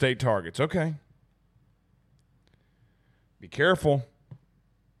 Huge in-state targets. Okay. Be careful.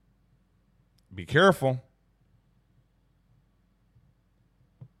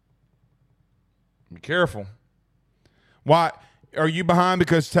 Why? Are you behind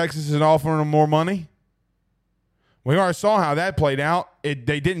because Texas is offering them more money? We already saw how that played out.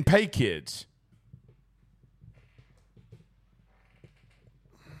 They didn't pay kids.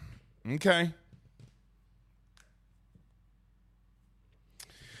 Okay.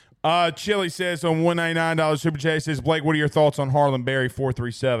 Chili says on $199 Super Chat says, Blake, what are your thoughts on Harlan Berry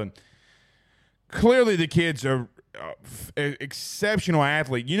 437? Clearly the kid's a exceptional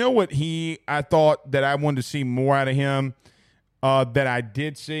athlete. You know what I thought that I wanted to see more out of him that I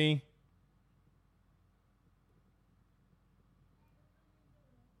did see?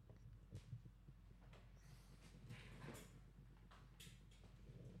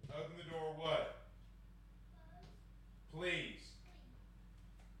 Open the door, what? Please.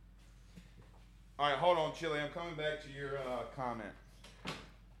 All right, hold on, Chili. I'm coming back to your comment.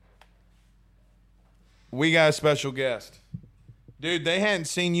 We got a special guest. Dude, they hadn't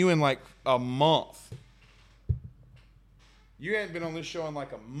seen you in like a month. You hadn't been on this show in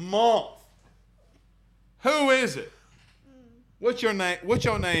like a month. Who is it? What's your name? What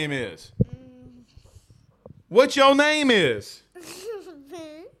your name is? What your name is?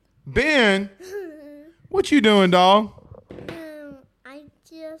 Ben? What you doing, dog? I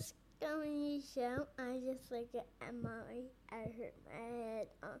just going to show. I just look at I hurt my head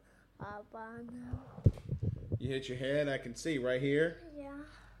on You hit your head. I can see right here. Yeah.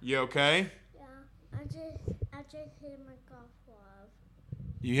 You okay? Yeah. I just hit my golf club.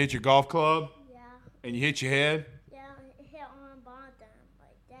 You hit your golf club? Yeah. And you hit your head? Yeah. It hit on the bottom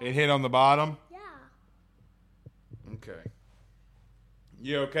like that. It hit on the bottom? Yeah. Okay.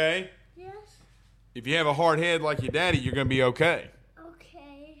 You okay? Yes. If you have a hard head like your daddy, you're going to be okay.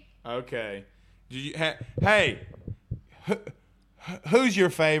 Okay. Okay. Did you hey, who's your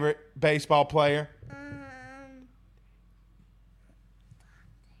favorite baseball player?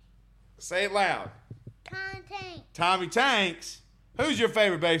 Say it loud. Content. Tommy Tanks? Who's your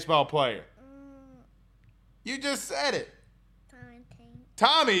favorite baseball player? You just said it.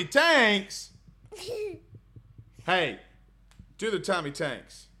 Tommy Tanks? Hey, do the Tommy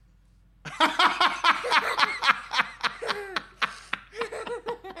Tanks.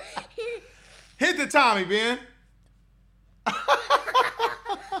 Hit the Tommy, Ben.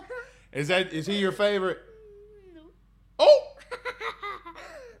 Is he your favorite? No. Oh!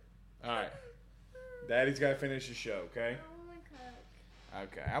 All right. Daddy's got to finish the show, okay? I want my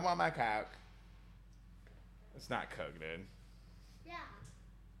Coke. Okay, I want my Coke. It's not Coke, dude. Yeah.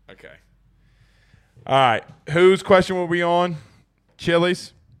 Okay. All right. Whose question will be on?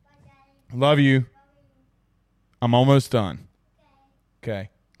 Chili's? Love you. I'm almost done. Okay.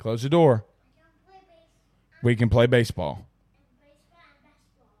 Close the door. We can play baseball.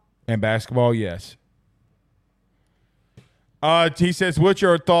 And basketball, yes. He says, what's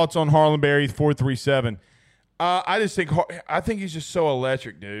your thoughts on Harlan Berry 437? I think he's just so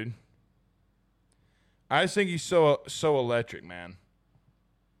electric, dude. I just think he's so electric, man.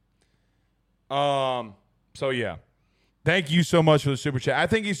 So yeah. Thank you so much for the super chat. I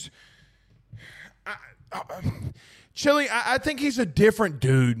think he's Chili, I think he's a different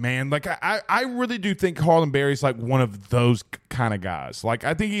dude, man. Like I really do think Harlan Berry's like one of those kind of guys. Like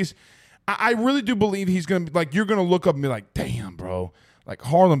I really do believe he's gonna be like, you're gonna look up and be like, damn, bro, like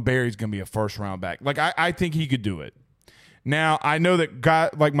Harlan Berry's gonna be a first round back. Like I think he could do it. Now I know that guy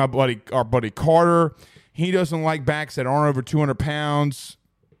like our buddy Carter, he doesn't like backs that aren't over 200 pounds.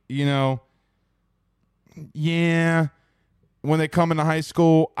 You know, yeah. When they come into high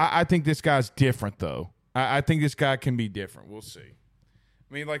school, I think this guy's different though. I think this guy can be different. We'll see.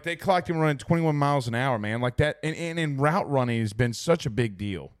 I mean, like, they clocked him running 21 miles an hour, man. Like that, and route running has been such a big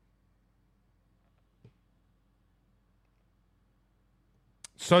deal.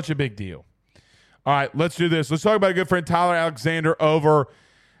 Such a big deal. All right, let's do this. Let's talk about a good friend, Tyler Alexander, over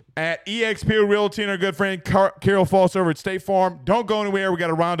at eXp Realty, and our good friend, Carol Foss, over at State Farm. Don't go anywhere. We got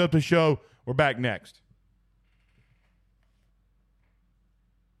to round up the show. We're back next.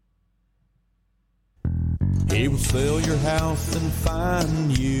 He will sell your house and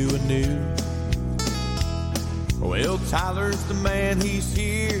find you a new. Well, Tyler's the man, he's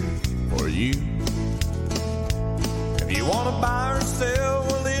here for you. If you want to buy or sell,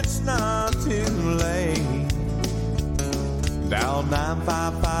 well, it's not too late. Dial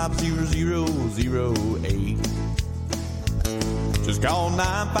 955-0008. Just call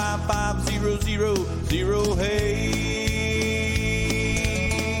 955-0008.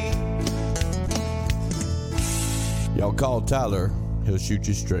 Y'all call Tyler. He'll shoot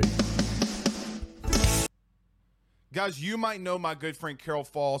you straight. Guys, you might know my good friend Carol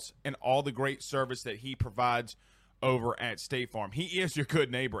Foss and all the great service that he provides over at State Farm. He is your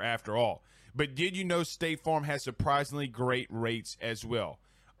good neighbor after all. But did you know State Farm has surprisingly great rates as well?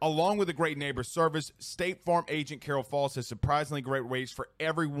 Along with the great neighbor service, State Farm agent Carol Foss has surprisingly great rates for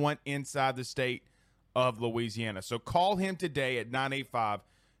everyone inside the state of Louisiana. So call him today at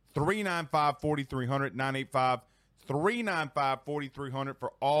 985-395-4300, 985-395-4300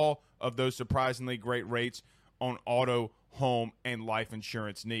 for all of those surprisingly great rates on auto, home, and life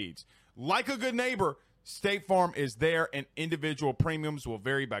insurance needs. Like a good neighbor, State Farm is there, and individual premiums will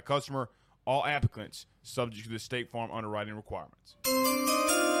vary by customer. All applicants subject to the State Farm underwriting requirements.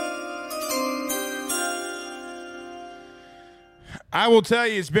 I will tell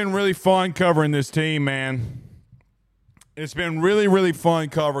you, it's been really fun covering this team, man. It's been really, really fun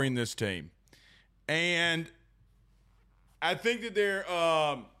covering this team. And I think that they're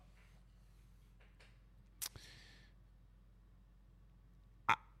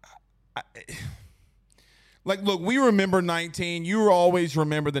like, look, we remember 19. You always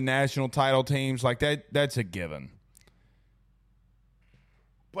remember the national title teams. Like, that's a given.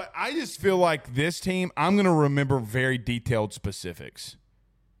 But I just feel like this team, I'm going to remember very detailed specifics.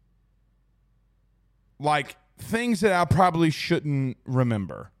 Like, things that I probably shouldn't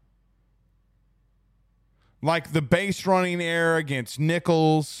remember. Like the base running error against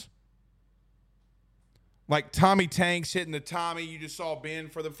Nichols. Like Tommy Tanks hitting the Tommy you just saw Ben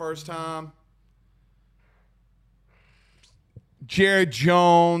for the first time. Jared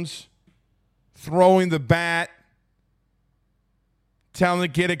Jones throwing the bat. Telling the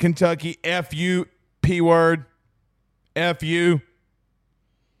kid at Kentucky, F you, P word. F you.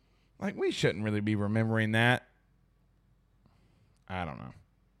 Like, we shouldn't really be remembering that. I don't know.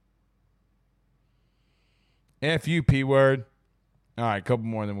 F you, P word. All right, a couple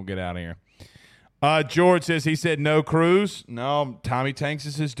more, then we'll get out of here. George says he said no Cruz. No, Tommy Tanks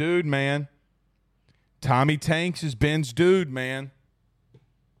is his dude, man. Tommy Tanks is Ben's dude, man.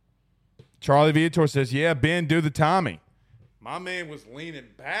 Charlie Viator says, yeah, Ben, do the Tommy. My man was leaning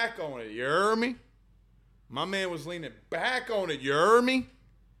back on it. You heard me? My man was leaning back on it. You heard me?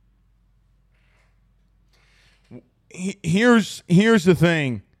 Here's the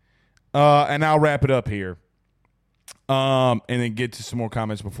thing, and I'll wrap it up here, and then get to some more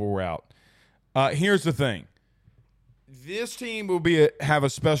comments before we're out. Here's the thing. This team will have a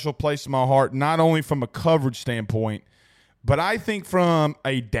special place in my heart, not only from a coverage standpoint, but I think from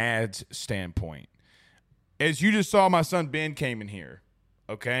a dad's standpoint. As you just saw, my son Ben came in here,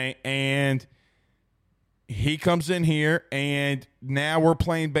 okay? And he comes in here, and now we're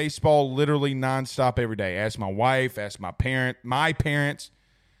playing baseball literally nonstop every day. Ask my wife, ask my parents.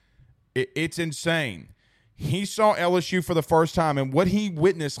 It's insane. He saw LSU for the first time, and what he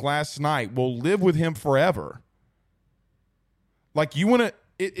witnessed last night will live with him forever. Like, you want to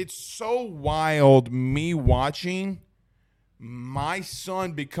 – it's so wild me watching my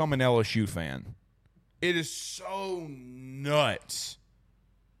son become an LSU fan. It is so nuts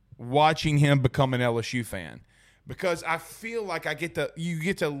watching him become an LSU fan because I feel like you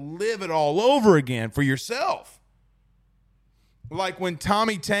get to live it all over again for yourself. Like when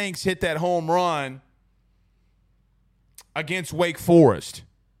Tommy Tanks hit that home run against Wake Forest.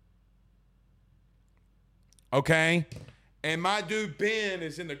 Okay? And my dude Ben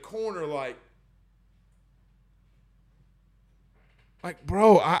is in the corner like,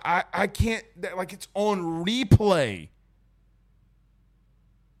 bro, I can't, like, it's on replay.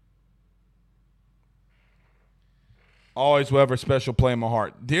 Always will have a special play in my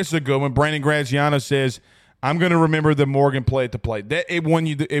heart. This is a good one. Brandon Graziano says, I'm going to remember the Morgan play at the plate. It won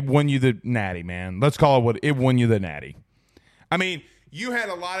you the Natty, man. Let's call it it won you the Natty. I mean, you had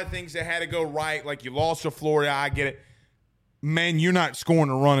a lot of things that had to go right, like you lost to Florida. I get it. Man, you're not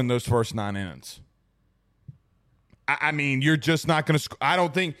scoring a run in those first 9 innings. I mean, you're just not going to – I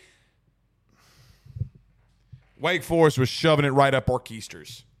don't think – Wake Forest was shoving it right up our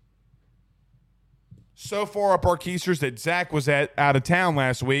keisters. So far up our keisters that Zach was out of town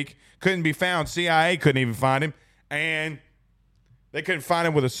last week, couldn't be found. CIA couldn't even find him, and they couldn't find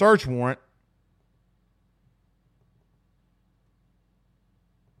him with a search warrant.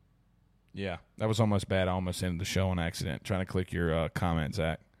 Yeah, that was almost bad. I almost ended the show on accident trying to click your comment,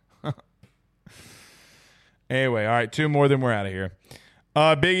 Zach. Anyway, all right, 2 more, then we're out of here.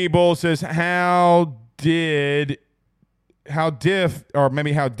 Biggie Bull says, how different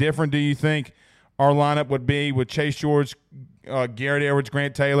do you think our lineup would be with Chase George, Garrett Edwards,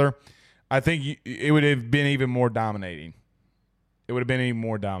 Grant Taylor? I think it would have been even more dominating.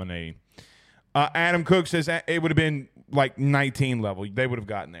 Adam Cook says it would have been like 19 level. They would have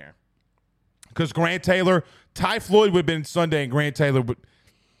gotten there. Because Grant Taylor, Ty Floyd would have been Sunday, and Grant Taylor would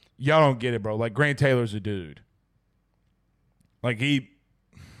 – y'all don't get it, bro. Like, Grant Taylor's a dude. Like,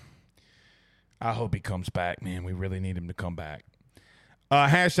 I hope he comes back, man. We really need him to come back.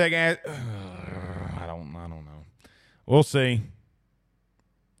 Hashtag I don't know. We'll see.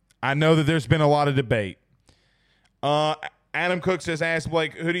 I know that there's been a lot of debate. Adam Cook says, ask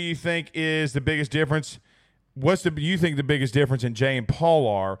Blake, who do you think is the biggest difference? You think the biggest difference in Jay and Paul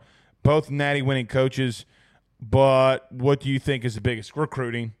are? Both Natty winning coaches, but what do you think is the biggest?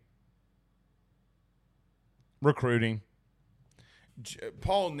 Recruiting.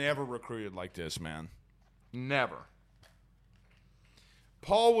 Paul never recruited like this, man. Never.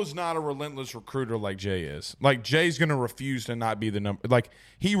 Paul was not a relentless recruiter like Jay is. Like, Jay's going to refuse to not be the number. Like,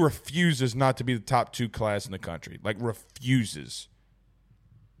 he refuses not to be the top 2 class in the country. Like, refuses.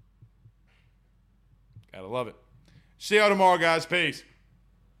 Gotta love it. See y'all tomorrow, guys. Peace.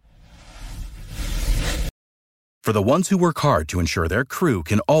 For the ones who work hard to ensure their crew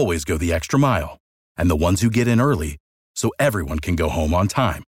can always go the extra mile, and the ones who get in early so everyone can go home on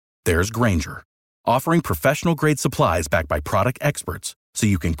time, there's Grainger, offering professional-grade supplies backed by product experts so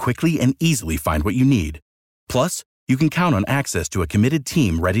you can quickly and easily find what you need. Plus, you can count on access to a committed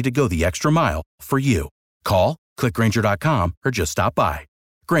team ready to go the extra mile for you. Call, click Grainger.com, or just stop by.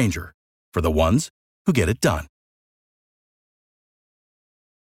 Grainger, for the ones who get it done.